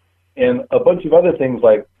 and a bunch of other things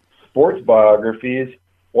like sports biographies,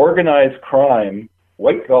 organized crime,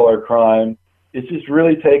 white-collar crime. It's just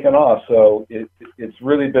really taken off. So it's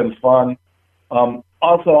really been fun.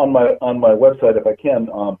 Also on my website, if I can,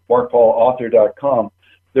 markpaulauthor.com,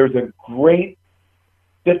 there's a great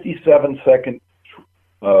 57-second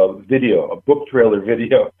video, a book trailer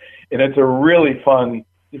video, and it's a really fun.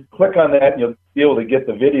 Just click on that and you'll be able to get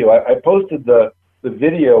the video. I posted the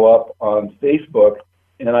video up on Facebook,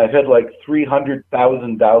 and I've had like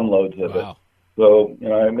 300,000 downloads of it. So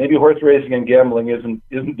maybe horse racing and gambling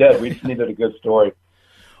isn't dead. We just needed a good story.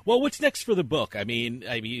 Well, what's next for the book? I mean,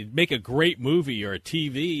 make a great movie or a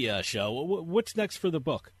TV show. What's next for the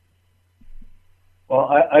book? Well,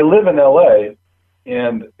 I live in L.A.,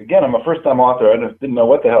 and again, I'm a first-time author. I just didn't know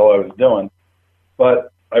what the hell I was doing.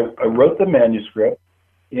 But I wrote the manuscript,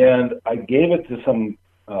 and I gave it to some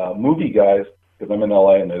movie guys, because I'm in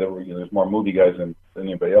L.A., and there's more movie guys than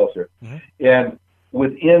anybody else here. Mm-hmm. And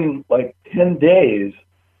within, 10 days,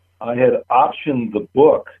 I had optioned the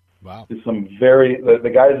book to some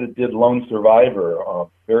the guys that did Lone Survivor,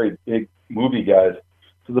 very big movie guys.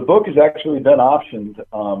 So the book has actually been optioned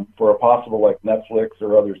for a possible Netflix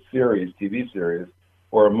or other TV series,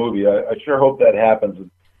 or a movie. I sure hope that happens.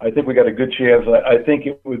 I think we got a good chance. I think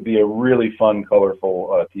it would be a really fun,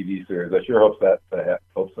 colorful TV series. I sure hope that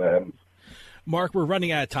happens. Mark, we're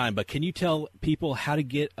running out of time, but can you tell people how to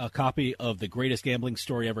get a copy of The Greatest Gambling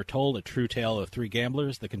Story Ever Told, A True Tale of Three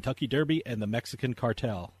Gamblers, The Kentucky Derby, and The Mexican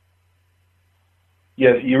Cartel?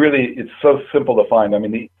 Yes, it's so simple to find. I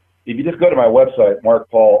mean, if you just go to my website,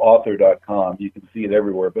 markpaulauthor.com, you can see it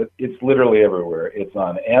everywhere, but it's literally everywhere. It's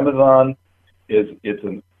on Amazon. It's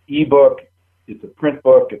an ebook. It's a print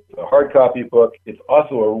book. It's a hard copy book. It's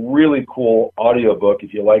also a really cool audio book.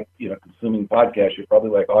 If you like, consuming podcasts, you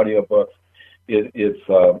probably like audiobooks. It's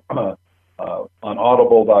on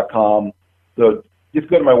audible.com. So just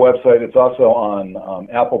go to my website. It's also on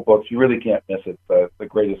Apple Books. You really can't miss it. The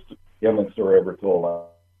Greatest Gambling Story Ever Told.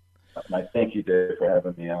 And I thank you, Dave, for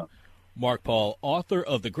having me on. Mark Paul, author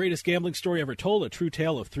of The Greatest Gambling Story Ever Told, A True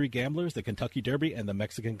Tale of Three Gamblers, The Kentucky Derby, and The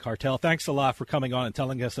Mexican Cartel. Thanks a lot for coming on and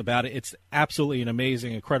telling us about it. It's absolutely an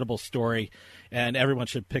amazing, incredible story, and everyone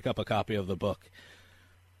should pick up a copy of the book.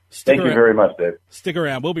 Thank you very much, Dave. Stick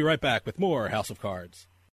around. We'll be right back with more House of Cards.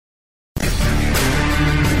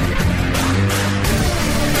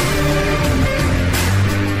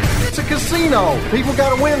 It's a casino. People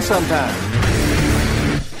got to win sometime.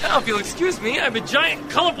 Now, if you'll excuse me, I have a giant,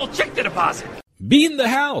 colorful check to deposit. Beat the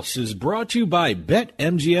House is brought to you by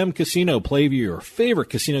BetMGM Casino. Play your favorite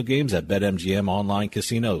casino games at BetMGM Online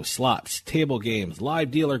Casino. Slots, table games, live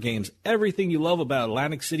dealer games, everything you love about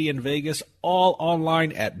Atlantic City and Vegas, all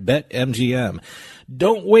online at BetMGM.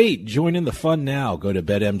 Don't wait. Join in the fun now. Go to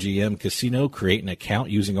BetMGM Casino, create an account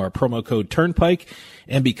using our promo code Turnpike,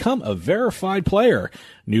 and become a verified player.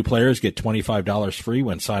 New players get $25 free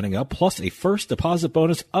when signing up, plus a first deposit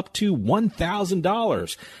bonus up to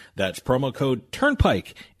 $1,000. That's promo code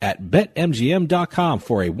Turnpike at BetMGM.com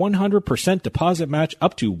for a 100% deposit match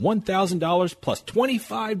up to $1,000 plus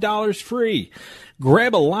 $25 free.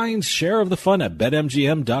 Grab a lion's share of the fun at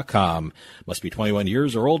BetMGM.com. Must be 21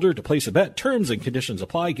 years or older to place a bet. Terms and conditions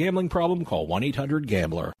apply. Gambling problem? Call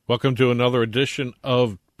 1-800-GAMBLER. Welcome to another edition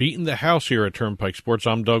of Beating the House here at Turnpike Sports.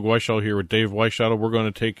 I'm Doug Weishall here with Dave Weishall. We're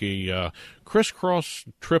going to take a crisscross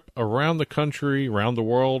trip around the country, around the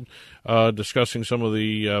world, discussing some of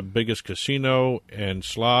the biggest casino and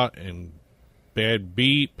slot and bad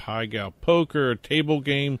beat, pie gal poker, table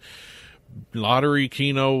game, lottery,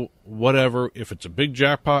 Keno, whatever. If it's a big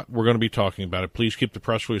jackpot, we're going to be talking about it. Please keep the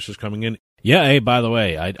press releases coming in. Yeah, hey, by the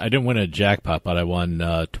way, I didn't win a jackpot, but I won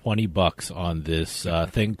 $20 on this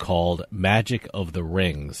thing called Magic of the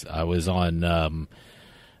Rings. I was on,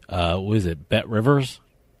 what is it, Bet Rivers,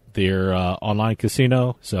 their online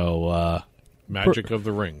casino. So Magic of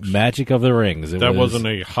the Rings. Magic of the Rings. That wasn't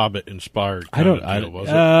a Hobbit-inspired deal, was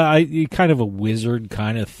it? Kind of a wizard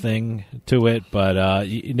kind of thing to it, but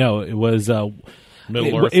it was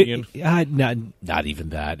Middle-earthian? Not even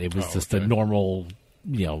that. It was just a normal,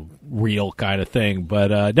 real kind of thing.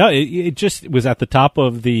 But no, it just was at the top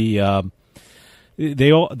of the.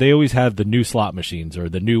 They always have the new slot machines or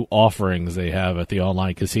the new offerings they have at the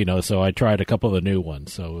online casino. So I tried a couple of the new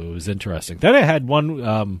ones. So it was interesting. Then I had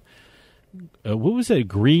one. What was it?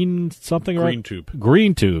 Green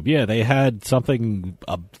Tube. Yeah, they had something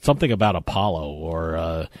about Apollo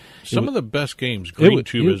or some of the best games. Green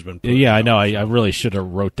Tube has been. Yeah, I know. I really should have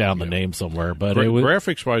wrote down the name somewhere, but it was,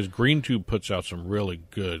 graphics wise, Green Tube puts out some really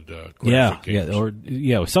good graphic games. or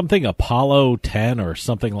something Apollo 10 or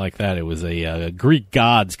something like that. It was a Greek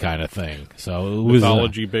gods kind of thing. So it was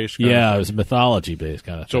mythology based. It was a mythology based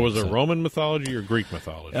kind of thing. So was it Roman mythology or Greek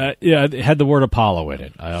mythology? Yeah, it had the word Apollo in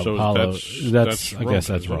it. So Apollo. That's I guess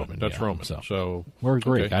that's Roman. That's Roman. So we're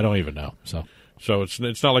Greek. Okay. I don't even know. So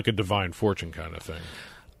it's not like a divine fortune kind of thing.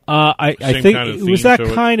 I think it was that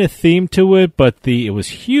kind of theme to it, but it was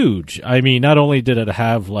huge. I mean, not only did it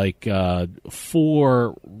have like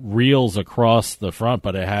 4 reels across the front,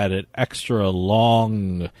 but it had an extra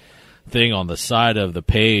long thing on the side of the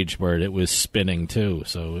page where it was spinning too.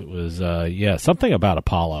 So it was something about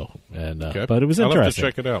Apollo, and but it was interesting. I'll have to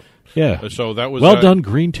check it out. Yeah. So that was done,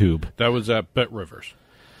 Green Tube. That was at Bet Rivers.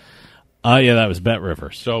 Yeah, that was Bet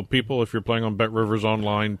Rivers. So people, if you're playing on Bet Rivers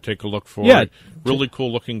online, take a look for it. Really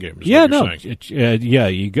cool looking game. You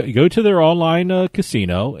go to their online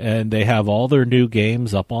casino, and they have all their new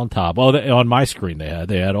games up on top. On my screen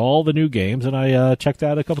they had all the new games, and I checked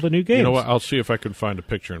out a couple of new games. You know what? I'll see if I can find a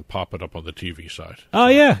picture and pop it up on the TV side. Oh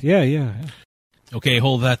yeah. Okay,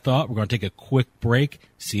 hold that thought. We're going to take a quick break.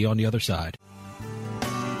 See you on the other side.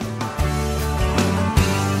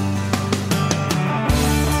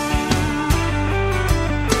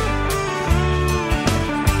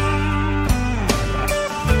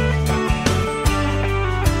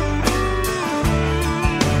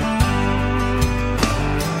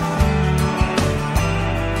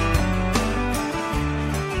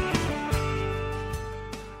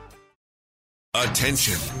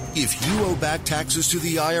 Attention. If you owe back taxes to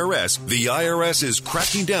the IRS is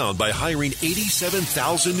cracking down by hiring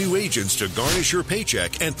 87,000 new agents to garnish your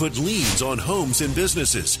paycheck and put liens on homes and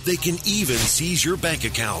businesses. They can even seize your bank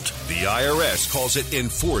account. The IRS calls it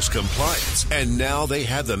enforced compliance, and now they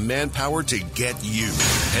have the manpower to get you.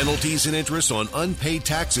 Penalties and interest on unpaid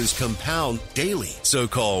taxes compound daily. So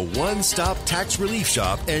call One Stop Tax Relief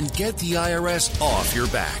Shop and get the IRS off your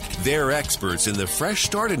back. They're experts in the Fresh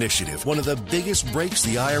Start Initiative, one of the biggest breaks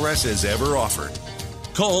the IRS has ever offered.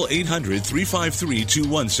 Call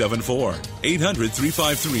 800-353-2174.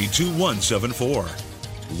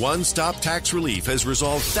 800-353-2174. One Stop Tax Relief has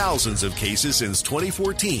resolved thousands of cases since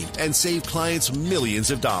 2014 and saved clients millions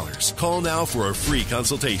of dollars. Call now for a free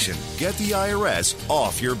consultation. Get the IRS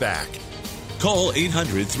off your back. Call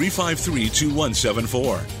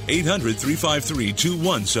 800-353-2174.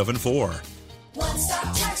 800-353-2174. One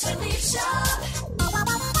Stop Tax Relief Shop.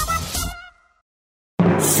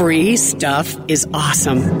 Free stuff is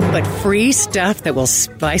awesome, but free stuff that will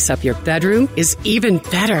spice up your bedroom is even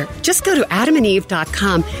better. Just go to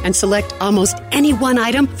adamandeve.com and select almost any one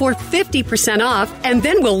item for 50% off, and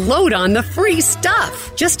then we'll load on the free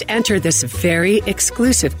stuff. Just enter this very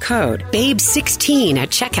exclusive code, BABE16 at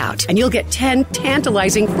checkout, and you'll get 10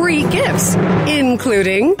 tantalizing free gifts,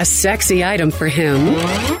 including a sexy item for him,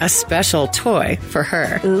 a special toy for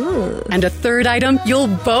her, and a third item you'll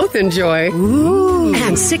both enjoy.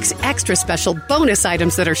 And 6 extra special bonus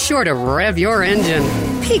items that are sure to rev your engine,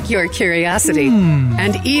 pique your curiosity,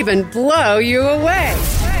 and even blow you away.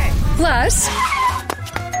 Plus,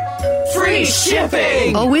 free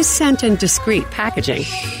shipping! Always sent in discreet packaging.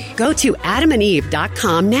 Go to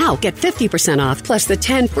adamandeve.com now. Get 50% off plus the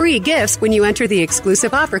 10 free gifts when you enter the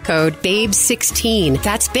exclusive offer code BABE16.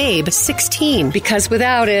 That's BABE16, because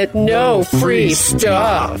without it, no free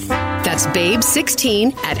stuff. That's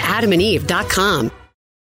BABE16 at adamandeve.com.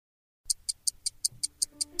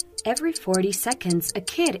 Every 40 seconds, a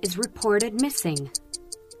kid is reported missing.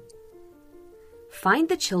 Find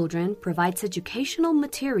the Children provides educational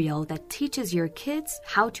material that teaches your kids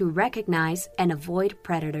how to recognize and avoid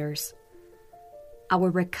predators. Our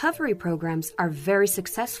recovery programs are very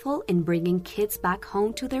successful in bringing kids back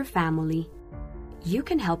home to their family. You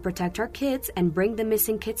can help protect our kids and bring the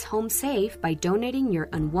missing kids home safe by donating your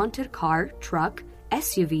unwanted car, truck,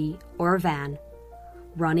 SUV, or van,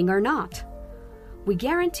 running or not. We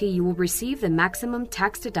guarantee you will receive the maximum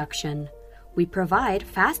tax deduction. We provide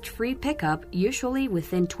fast free pickup, usually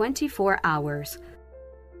within 24 hours.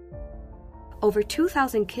 Over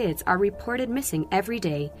 2,000 kids are reported missing every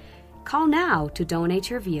day. Call now to donate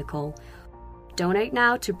your vehicle. Donate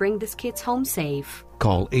now to bring these kids home safe.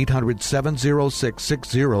 Call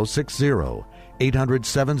 800-706-6060.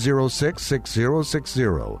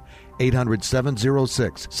 800-706-6060.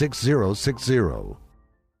 800-706-6060.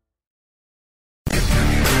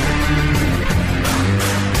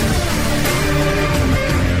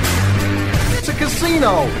 It's a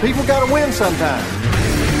casino. People gotta win sometime.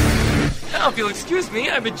 Now, if you'll excuse me,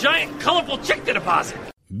 I have a giant, colorful check to deposit.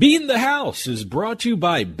 Beat the House is brought to you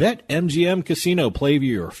by BetMGM Casino. Play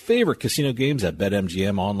your favorite casino games at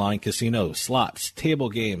BetMGM Online Casino. Slots, table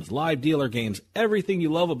games, live dealer games, everything you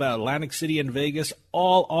love about Atlantic City and Vegas,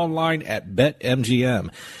 all online at BetMGM.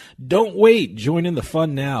 Don't wait. Join in the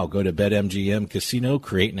fun now. Go to BetMGM Casino,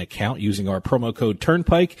 create an account using our promo code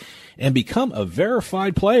Turnpike, and become a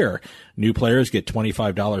verified player. New players get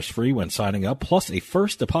 $25 free when signing up, plus a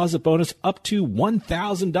first deposit bonus up to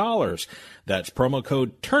 $1,000. That's promo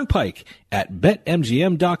code Turnpike at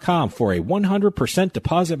BetMGM.com for a 100%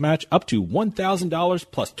 deposit match up to $1,000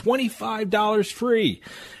 plus $25 free.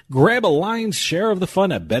 Grab a lion's share of the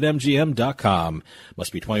fun at BetMGM.com.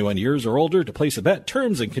 Must be 21 years or older to place a bet.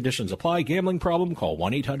 Terms and conditions apply. Gambling problem? Call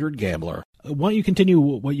 1-800-GAMBLER. Why don't you continue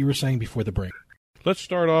what you were saying before the break? We're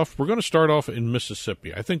going to start off in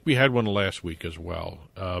Mississippi. I think we had one last week as well,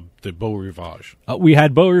 the Beau Rivage. We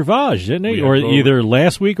had Beau Rivage, didn't we? Or either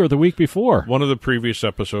last week or the week before. One of the previous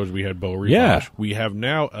episodes we had Beau Rivage. Yeah. We have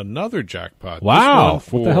now another jackpot. Wow.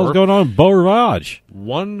 What the hell's going on, Beau Rivage?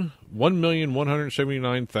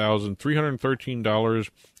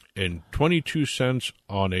 $1,179,313.22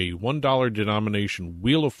 on a $1 denomination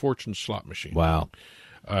Wheel of Fortune slot machine. Wow.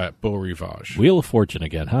 At Beau Rivage. Wheel of Fortune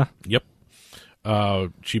again, huh? Yep.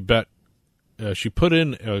 She put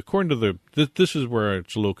in, according to this is where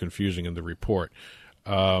it's a little confusing in the report.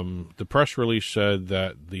 The press release said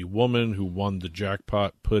that the woman who won the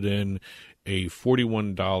jackpot put in a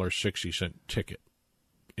 $41.60 ticket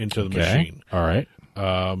into the machine. All right.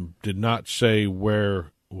 Did not say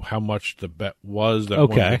how much the bet was that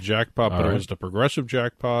won the jackpot, but it was the progressive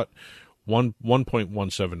jackpot.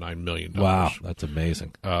 $1.179 million. Wow, that's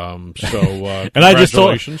amazing. And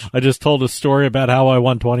congratulations. I just told a story about how I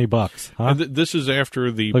won $20. Huh? And this is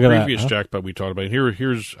after the previous jackpot we talked about.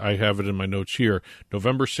 Here's I have it in my notes here.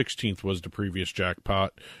 November 16th was the previous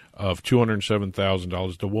jackpot of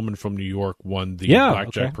 $207,000. The woman from New York won the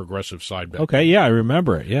blackjack progressive side bet. Okay, yeah, I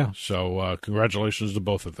remember it. Yeah. So congratulations to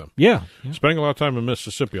both of them. Yeah. Spending a lot of time in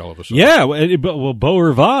Mississippi all of a sudden. Yeah, well, Beau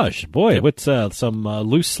Rivage. Boy, what's some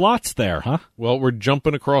loose slots there, huh? Well, we're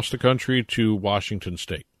jumping across the country to Washington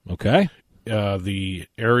State. Okay. The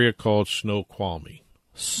area called Snoqualmie.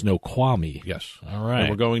 Snoqualmie. Yes. All right. And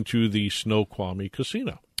we're going to the Snoqualmie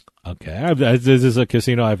Casino. Okay. This is a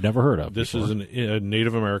casino I've never heard of. This is a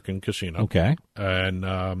Native American casino. Okay.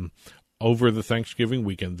 And over the Thanksgiving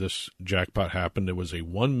weekend, this jackpot happened. It was a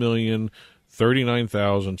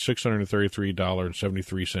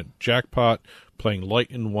 $1,039,633.73 jackpot, playing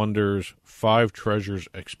Light and Wonder's Five Treasures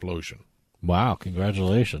Explosion. Wow,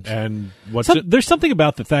 congratulations. And there's something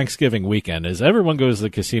about the Thanksgiving weekend is everyone goes to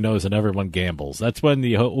the casinos and everyone gambles. That's when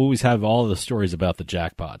you always have all the stories about the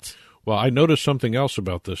jackpots. Well, I noticed something else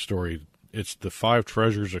about this story. It's the Five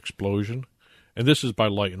Treasures Explosion, and this is by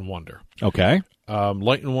Light and Wonder. Okay.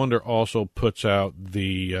 Light and Wonder also puts out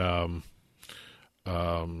the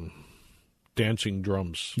Dancing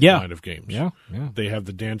Drums kind of games. Yeah. They have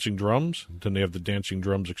the Dancing Drums, then they have the Dancing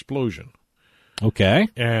Drums Explosion. Okay.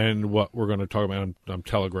 And what we're going to talk about, I'm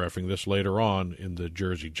telegraphing this later on in the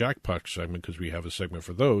Jersey Jackpot segment because we have a segment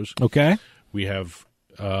for those. Okay. We have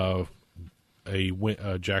a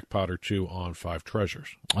jackpot or two on Five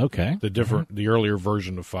Treasures. Okay. The earlier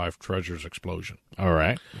version of Five Treasures Explosion. All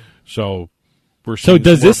right. So we're seeing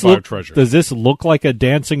does this look like a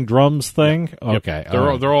Dancing Drums thing? Yep. Okay.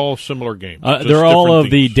 They're all similar games. They're all of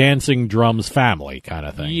the Dancing Drums family kind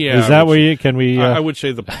of thing. Yeah. Is that where can we? I would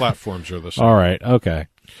say the platforms are the same. All right. Okay.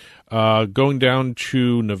 Going down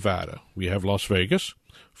to Nevada, we have Las Vegas,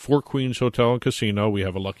 Four Queens Hotel and Casino. We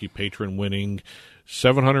have a lucky patron winning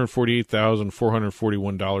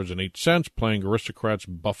 $748,441.08 playing Aristocrats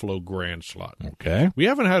Buffalo Grand slot. Okay. We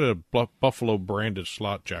haven't had a Buffalo branded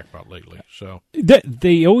slot jackpot lately, so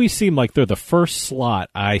They always seem like they're the first slot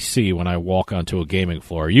I see when I walk onto a gaming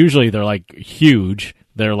floor. Usually they're like huge.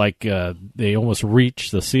 They're like they almost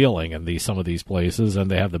reach the ceiling in some of these places, and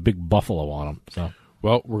they have the big buffalo on them. So,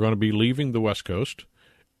 well, we're going to be leaving the West Coast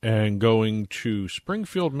and going to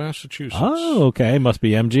Springfield, Massachusetts. Oh, okay. Must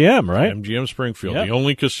be MGM, right? MGM Springfield, Yep. the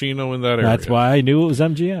only casino in that area. That's why I knew it was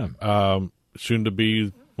MGM. Soon to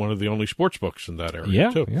be one of the only sports books in that area, Yeah,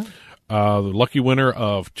 too. yeah. The lucky winner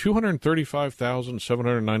of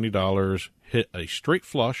 $235,790 hit a straight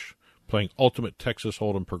flush playing Ultimate Texas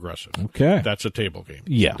Hold'em Progressive. Okay. That's a table game.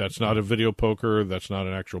 Yeah. That's not a video poker. That's not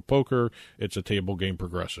an actual poker. It's a table game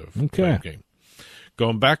progressive Okay. game.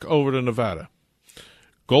 Going back over to Nevada.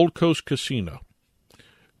 Gold Coast Casino.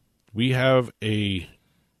 We have a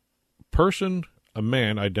person, a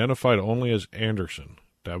man, identified only as Anderson.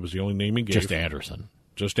 That was the only name he gave. Just Anderson.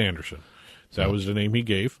 Just Anderson. That was the name he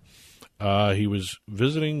gave. He was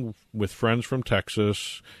visiting with friends from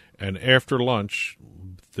Texas, and after lunch,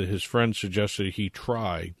 his friend suggested he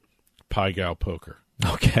try Pai Gow poker.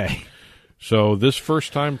 Okay. So this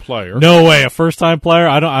first-time player... No way, a first-time player?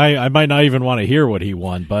 I might not even want to hear what he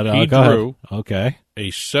won, but he go drew ahead. Okay. a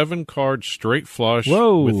 7-card straight flush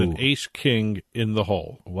Whoa. with an ace-king in the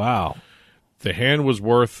hole. Wow. The hand was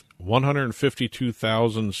worth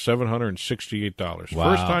 $152,768. Wow.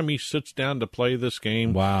 First time he sits down to play this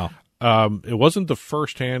game. Wow. It wasn't the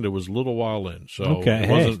first hand; it was a little while in, so Okay,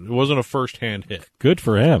 it wasn't a first hand hit. Good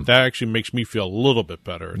for him. That actually makes me feel a little bit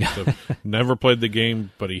better. Never played the game,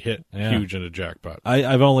 but he hit huge in a jackpot.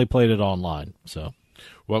 I've only played it online, so.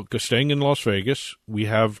 Well, staying in Las Vegas, we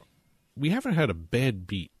haven't had a bad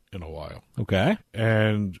beat in a while. Okay.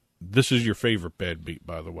 And this is your favorite bad beat,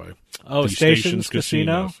 by the way. Oh, The Stations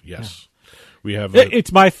Casino? Casinos. Yes. We have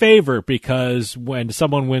It's my favorite because when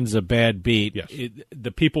someone wins a bad beat, Yes.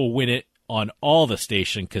 the people win it on all the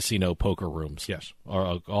Station Casino poker rooms. Yes.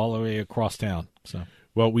 Or all the way across town. So.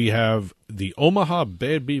 Well, we have the Omaha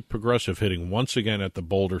Bad Beat Progressive hitting once again at the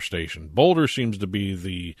Boulder Station. Boulder seems to be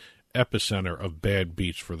the epicenter of bad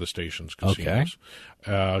beats for the Stations casinos.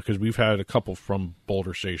 Because we've had a couple from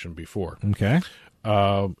Boulder Station before. Okay.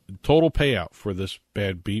 Total payout for this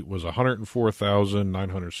bad beat was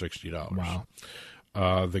 $104,960. Wow.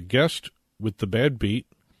 The guest with the bad beat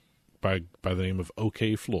by the name of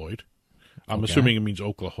OK Floyd. I'm assuming it means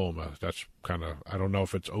Oklahoma. That's kind of, I don't know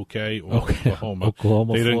if it's OK or Oklahoma.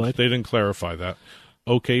 Oklahoma They Floyd. didn't clarify that.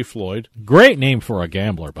 OK Floyd. Great name for a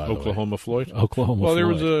gambler, by the way. Oklahoma Floyd. Oklahoma well,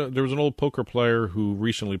 Floyd. there was an old poker player who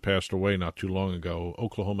recently passed away not too long ago,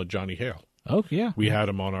 Oklahoma Johnny Hale. Oh, yeah. We had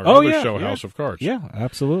him on our other show, yeah. House of Cards. Yeah,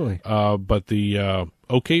 absolutely. But the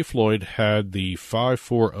OK Floyd had the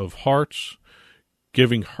 5-4 of hearts,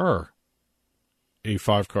 giving her a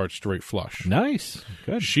 5-card straight flush. Nice.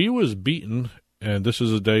 Good. She was beaten, and this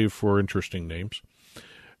is a day for interesting names.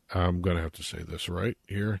 I'm going to have to say this right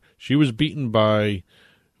here. She was beaten by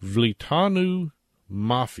Vlitanu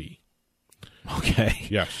Mafi. Okay.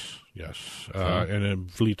 Yes. And then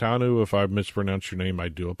Vlitanu, if I mispronounced your name, I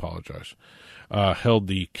do apologize. Held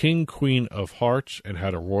the King, Queen of Hearts and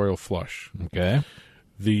had a royal flush. Okay.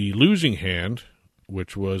 The losing hand,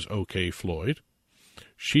 which was OK Floyd,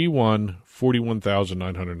 she won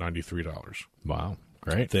 $41,993. Wow.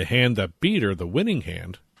 Great. The hand that beat her, the winning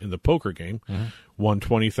hand in the poker game, won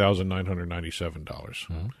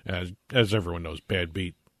 $20,997. As everyone knows, bad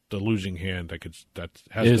beat. The losing hand that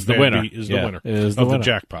has is the the bad winner. beat is the winner Is the of winner. the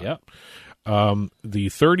jackpot. Yep. The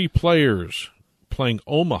 30 players playing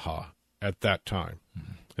Omaha at that time,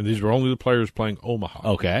 and these were only the players playing Omaha.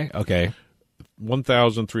 Okay.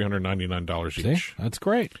 $1,399 each. See? That's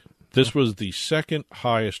great. This was the second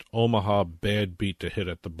highest Omaha bad beat to hit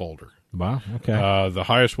at the Boulder. Wow. Okay. The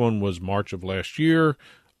highest one was March of last year,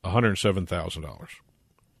 $107,000.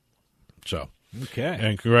 So, okay.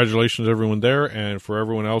 And congratulations to everyone there, and for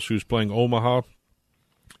everyone else who's playing Omaha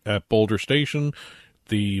at Boulder Station,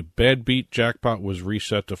 the bad beat jackpot was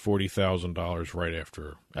reset to $40,000 right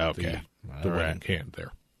after the winning hand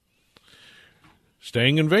there.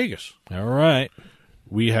 Staying in Vegas. All right.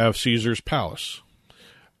 We have Caesar's Palace.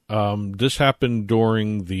 This happened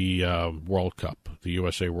during the World Cup, the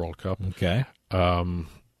USA World Cup. Okay.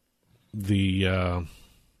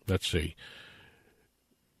 Let's see.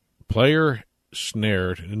 Player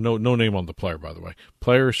snared, no name on the player, by the way.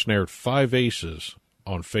 Player snared 5 aces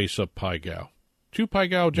on face-up Pai Gow. 2 Pai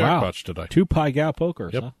Gow jackpots today. 2 Pai Gow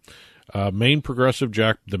pokers. Yep. Huh? The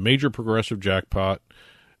major progressive jackpot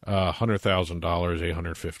 $100,000,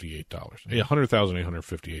 $858.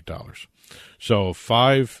 $100,858. So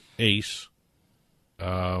 5 ace.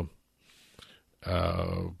 I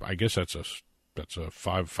guess that's a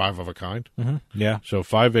five of a kind. Mm-hmm. Yeah. So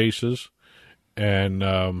 5 aces,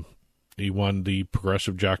 and he won the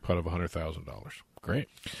progressive jackpot of $100,000. Great.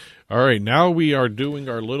 All right, now we are doing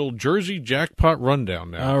our little Jersey jackpot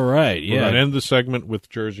rundown now. All right, We're yeah. going to end the segment with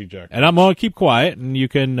Jersey jackpot. And I'm going to keep quiet, and you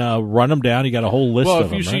can run them down. You got a whole list of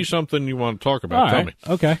them. Well, if you see right? something you want to talk about, All tell right. me.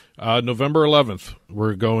 Okay. November 11th,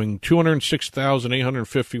 we're going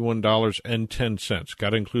 $206,851.10.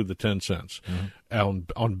 Got to include the 10 cents. On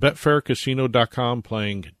BetfairCasino.com,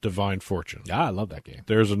 playing Divine Fortune. Ah, I love that game.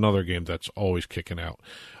 There's another game that's always kicking out.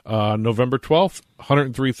 November 12th,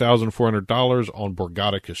 $103,400 on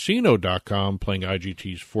BorgataCasino.com, playing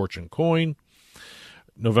IGT's Fortune Coin.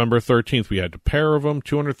 November 13th, we had a pair of them,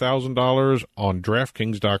 $200,000 on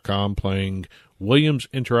DraftKings.com, playing Williams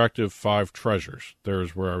Interactive 5 Treasures.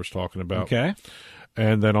 There's where I was talking about. Okay.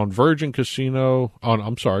 And then on Virgin Casino,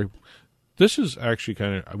 this is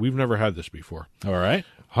actually we've never had this before. All right.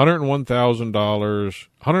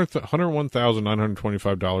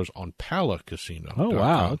 $101,925 on Pala Casino. Oh,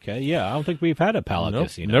 wow. Okay. Yeah, I don't think we've had a Pala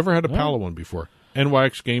Casino. Never had a Pala one before.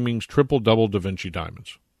 NYX Gaming's Triple Double Da Vinci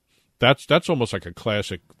Diamonds. That's almost like a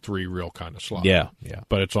classic 3-reel kind of slot. Yeah.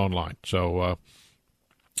 But it's online. So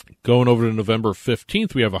going over to November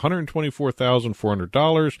 15th, we have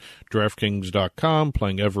 $124,400. DraftKings.com,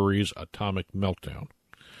 playing Every's Atomic Meltdown.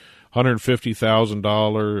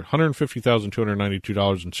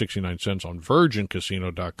 $150,292.69 on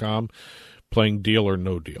VirginCasino.com, playing Deal or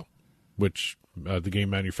No Deal, which the game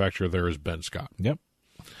manufacturer there is Ben Scott. Yep.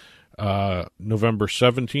 November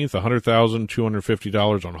 17th,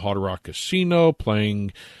 $100,250 on Hard Rock Casino,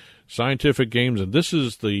 playing Scientific Games, and this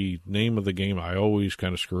is the name of the game I always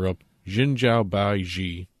kind of screw up, Jinjiao Bai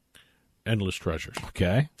Ji, Endless Treasures.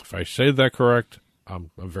 Okay. If I say that correct,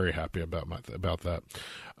 I'm very happy about that.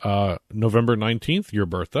 November 19th, your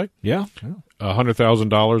birthday. Yeah.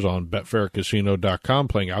 $100,000 on BetfairCasino.com,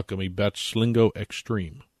 playing Alchemy Bets Slingo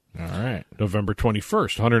Extreme. All right. November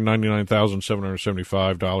 21st,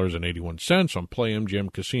 $199,775.81 on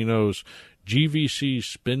PlayMGM Casino's GVC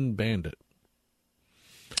Spin Bandit.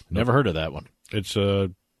 Never heard of that one. It's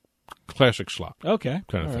a classic slot. Okay.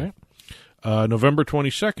 Kind of All thing. right. November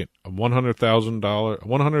 22nd,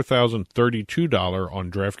 $132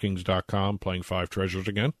 on DraftKings.com, playing 5 Treasures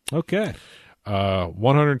again. Okay.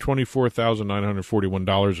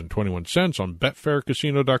 $124,941.21 on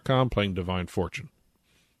BetfairCasino.com, playing Divine Fortune.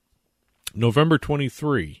 November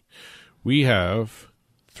 23, we have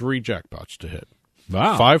 3 jackpots to hit.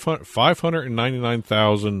 Wow.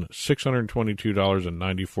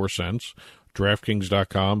 $599,622.94.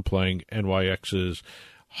 DraftKings.com, playing NYX's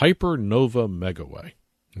Hypernova Megaway.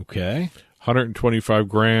 Okay.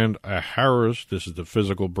 $125,000 at Harrah's. This is the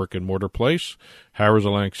physical brick and mortar place. Harrah's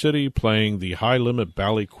Atlantic City, playing the High Limit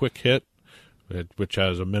Bally Quick Hit, which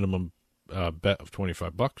has a minimum bet of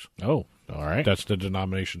 $25. Oh, all right. That's the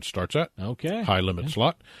denomination starts at. Okay. High limit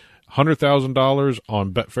slot. $100,000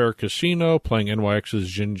 on Betfair Casino, playing NYX's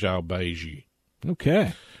Jinjiao Baiji.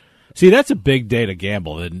 Okay. See, that's a big day to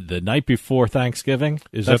gamble. The night before Thanksgiving.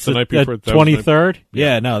 Is that the night before? The 23rd?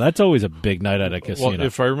 Yeah, no, that's always a big night at a casino. Well,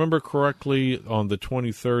 if I remember correctly, on the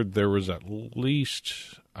 23rd, there was at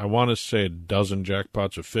least, I want to say, a dozen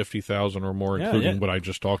jackpots of $50,000 or more, including what I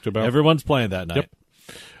just talked about. Everyone's playing that night.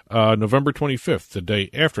 Yep. November 25th, the day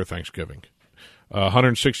after Thanksgiving.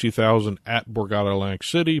 $160,000 at Borgata Atlantic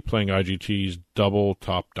City, playing IGT's Double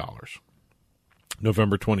Top Dollars.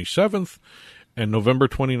 November 27th and November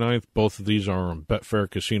 29th, both of these are on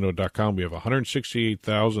BetfairCasino.com. We have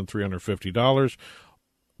 $168,350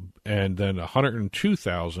 and then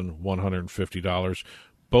 $102,150,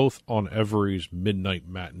 both on Every's Midnight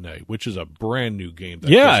Matinee, which is a brand new game that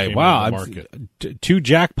just came on the market. 2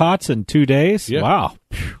 jackpots in 2 days? Yeah. Wow.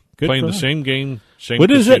 Good Playing for the them. same game, same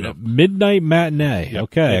What is casino. it? Midnight Matinee. Yep.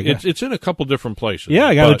 Okay. It's in a couple different places. Yeah,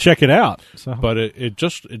 I got to check it out. So. But it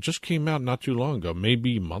just came out not too long ago,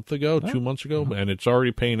 maybe a month ago, 2 months ago, and it's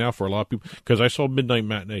already paying out for a lot of people. Because I saw Midnight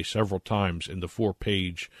Matinee several times in the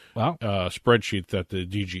 4-page spreadsheet that the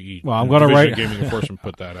DGE, well, I'm going to write Gaming Enforcement,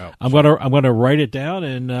 put that out. I'm going to write it down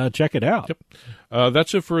and check it out. Yep.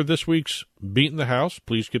 That's it for this week's Beating the House.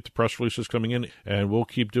 Please get the press releases coming in, and we'll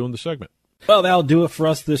keep doing the segment. Well, that'll do it for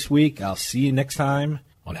us this week. I'll see you next time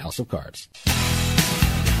on House of Cards.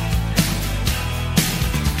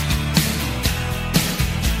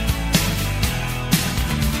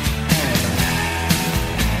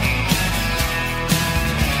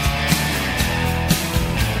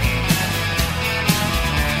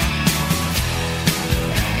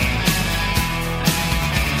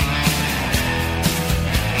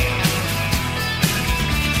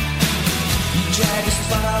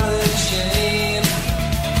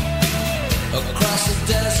 across the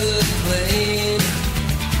desert plain.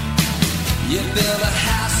 You build a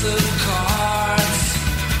house of cards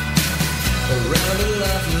around a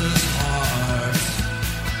lover's heart.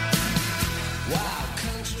 Wild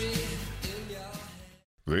country in your...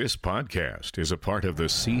 This podcast is a part of the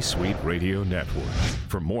C-Suite Radio Network.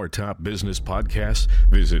 For more top business podcasts,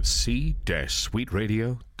 visit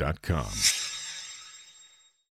c-suiteradio.com.